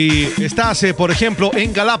 Si estás, por ejemplo,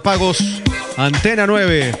 en Galápagos, Antena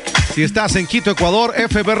 9. Si estás en Quito, Ecuador,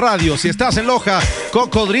 FB Radio. Si estás en Loja,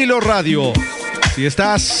 Cocodrilo Radio. Si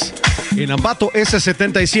estás en Ambato,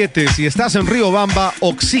 S77. Si estás en Riobamba,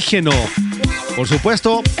 Oxígeno. Por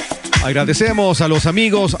supuesto, agradecemos a los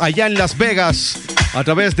amigos allá en Las Vegas a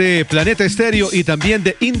través de Planeta Estéreo y también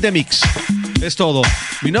de In The Mix. Es todo.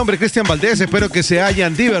 Mi nombre es Cristian Valdés, espero que se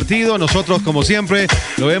hayan divertido. Nosotros, como siempre,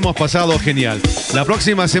 lo hemos pasado genial. La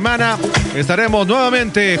próxima semana estaremos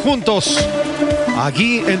nuevamente juntos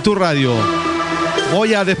aquí en Tu Radio.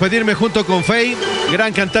 Voy a despedirme junto con Faye,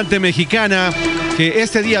 gran cantante mexicana, que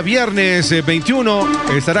este día viernes 21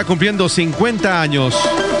 estará cumpliendo 50 años.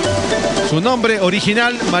 Su nombre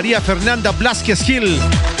original, María Fernanda Blázquez Gil,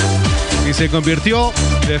 y se convirtió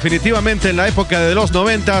definitivamente en la época de los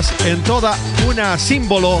 90s en toda una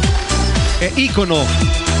símbolo e ícono.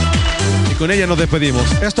 Y con ella nos despedimos.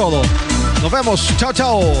 Es todo. Nos vemos. Chao,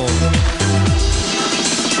 chao.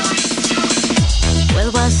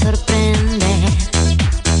 Vuelvo a sorprender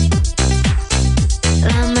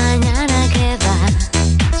la mañana que va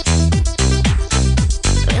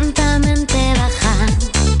lentamente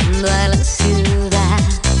bajando a la ciudad,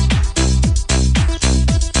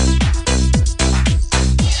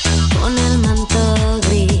 con el manto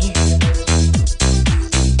gris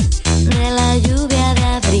de la lluvia de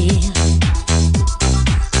abril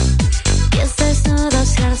y este desnudo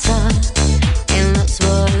hacia el sol en los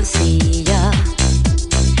bolsillos,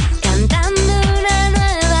 cantando una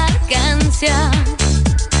nueva canción.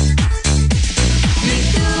 Ni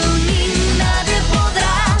tú ni nadie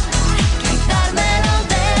podrá quitármelo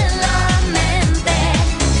de la mente.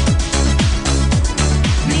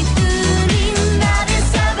 Ni tú ni nadie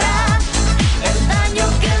sabrá el daño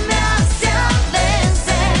que me hace a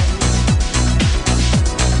veces.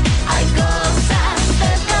 Hay cosas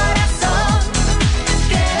del corazón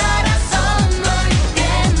que la razón no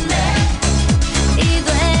entiende. Y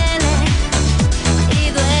duele, y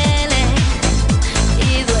duele,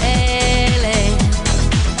 y duele.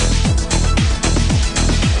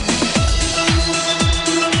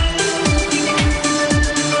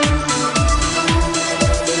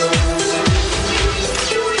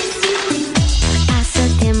 Hace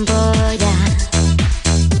tiempo ya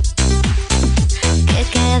que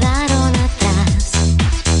quedaron atrás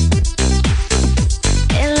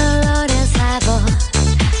el olor y el sabor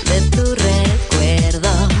de tu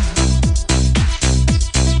recuerdo,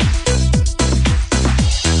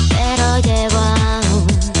 pero llevo aún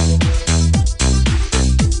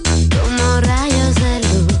como rayos de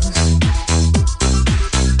luz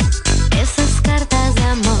esas cartas de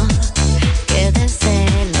amor que desde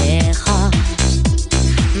lejos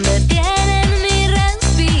detienen mi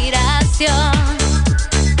respiración.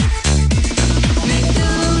 Ni tú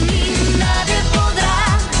ni nadie podrá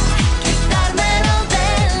quitármelo de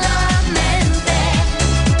la mente.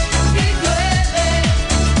 Y duele,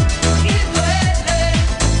 y duele,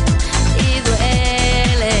 y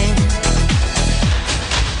duele.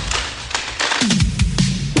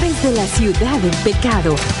 Desde la ciudad del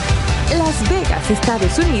pecado, Las Vegas,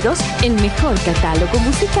 Estados Unidos, el mejor catálogo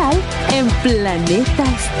musical en Planeta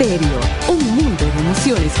Estéreo. Un mundo de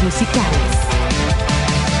emociones musicales.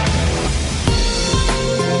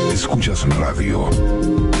 Escuchas radio.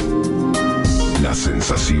 La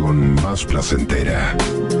sensación más placentera.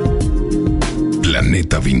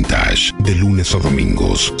 Planeta Vintage, de lunes a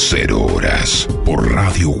domingos, 0 horas, por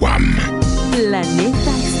Radio Guam.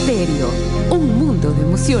 Planeta Estéreo, un mundo de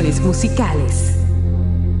emociones musicales.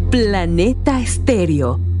 Planeta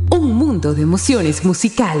Estéreo, un mundo de emociones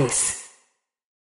musicales.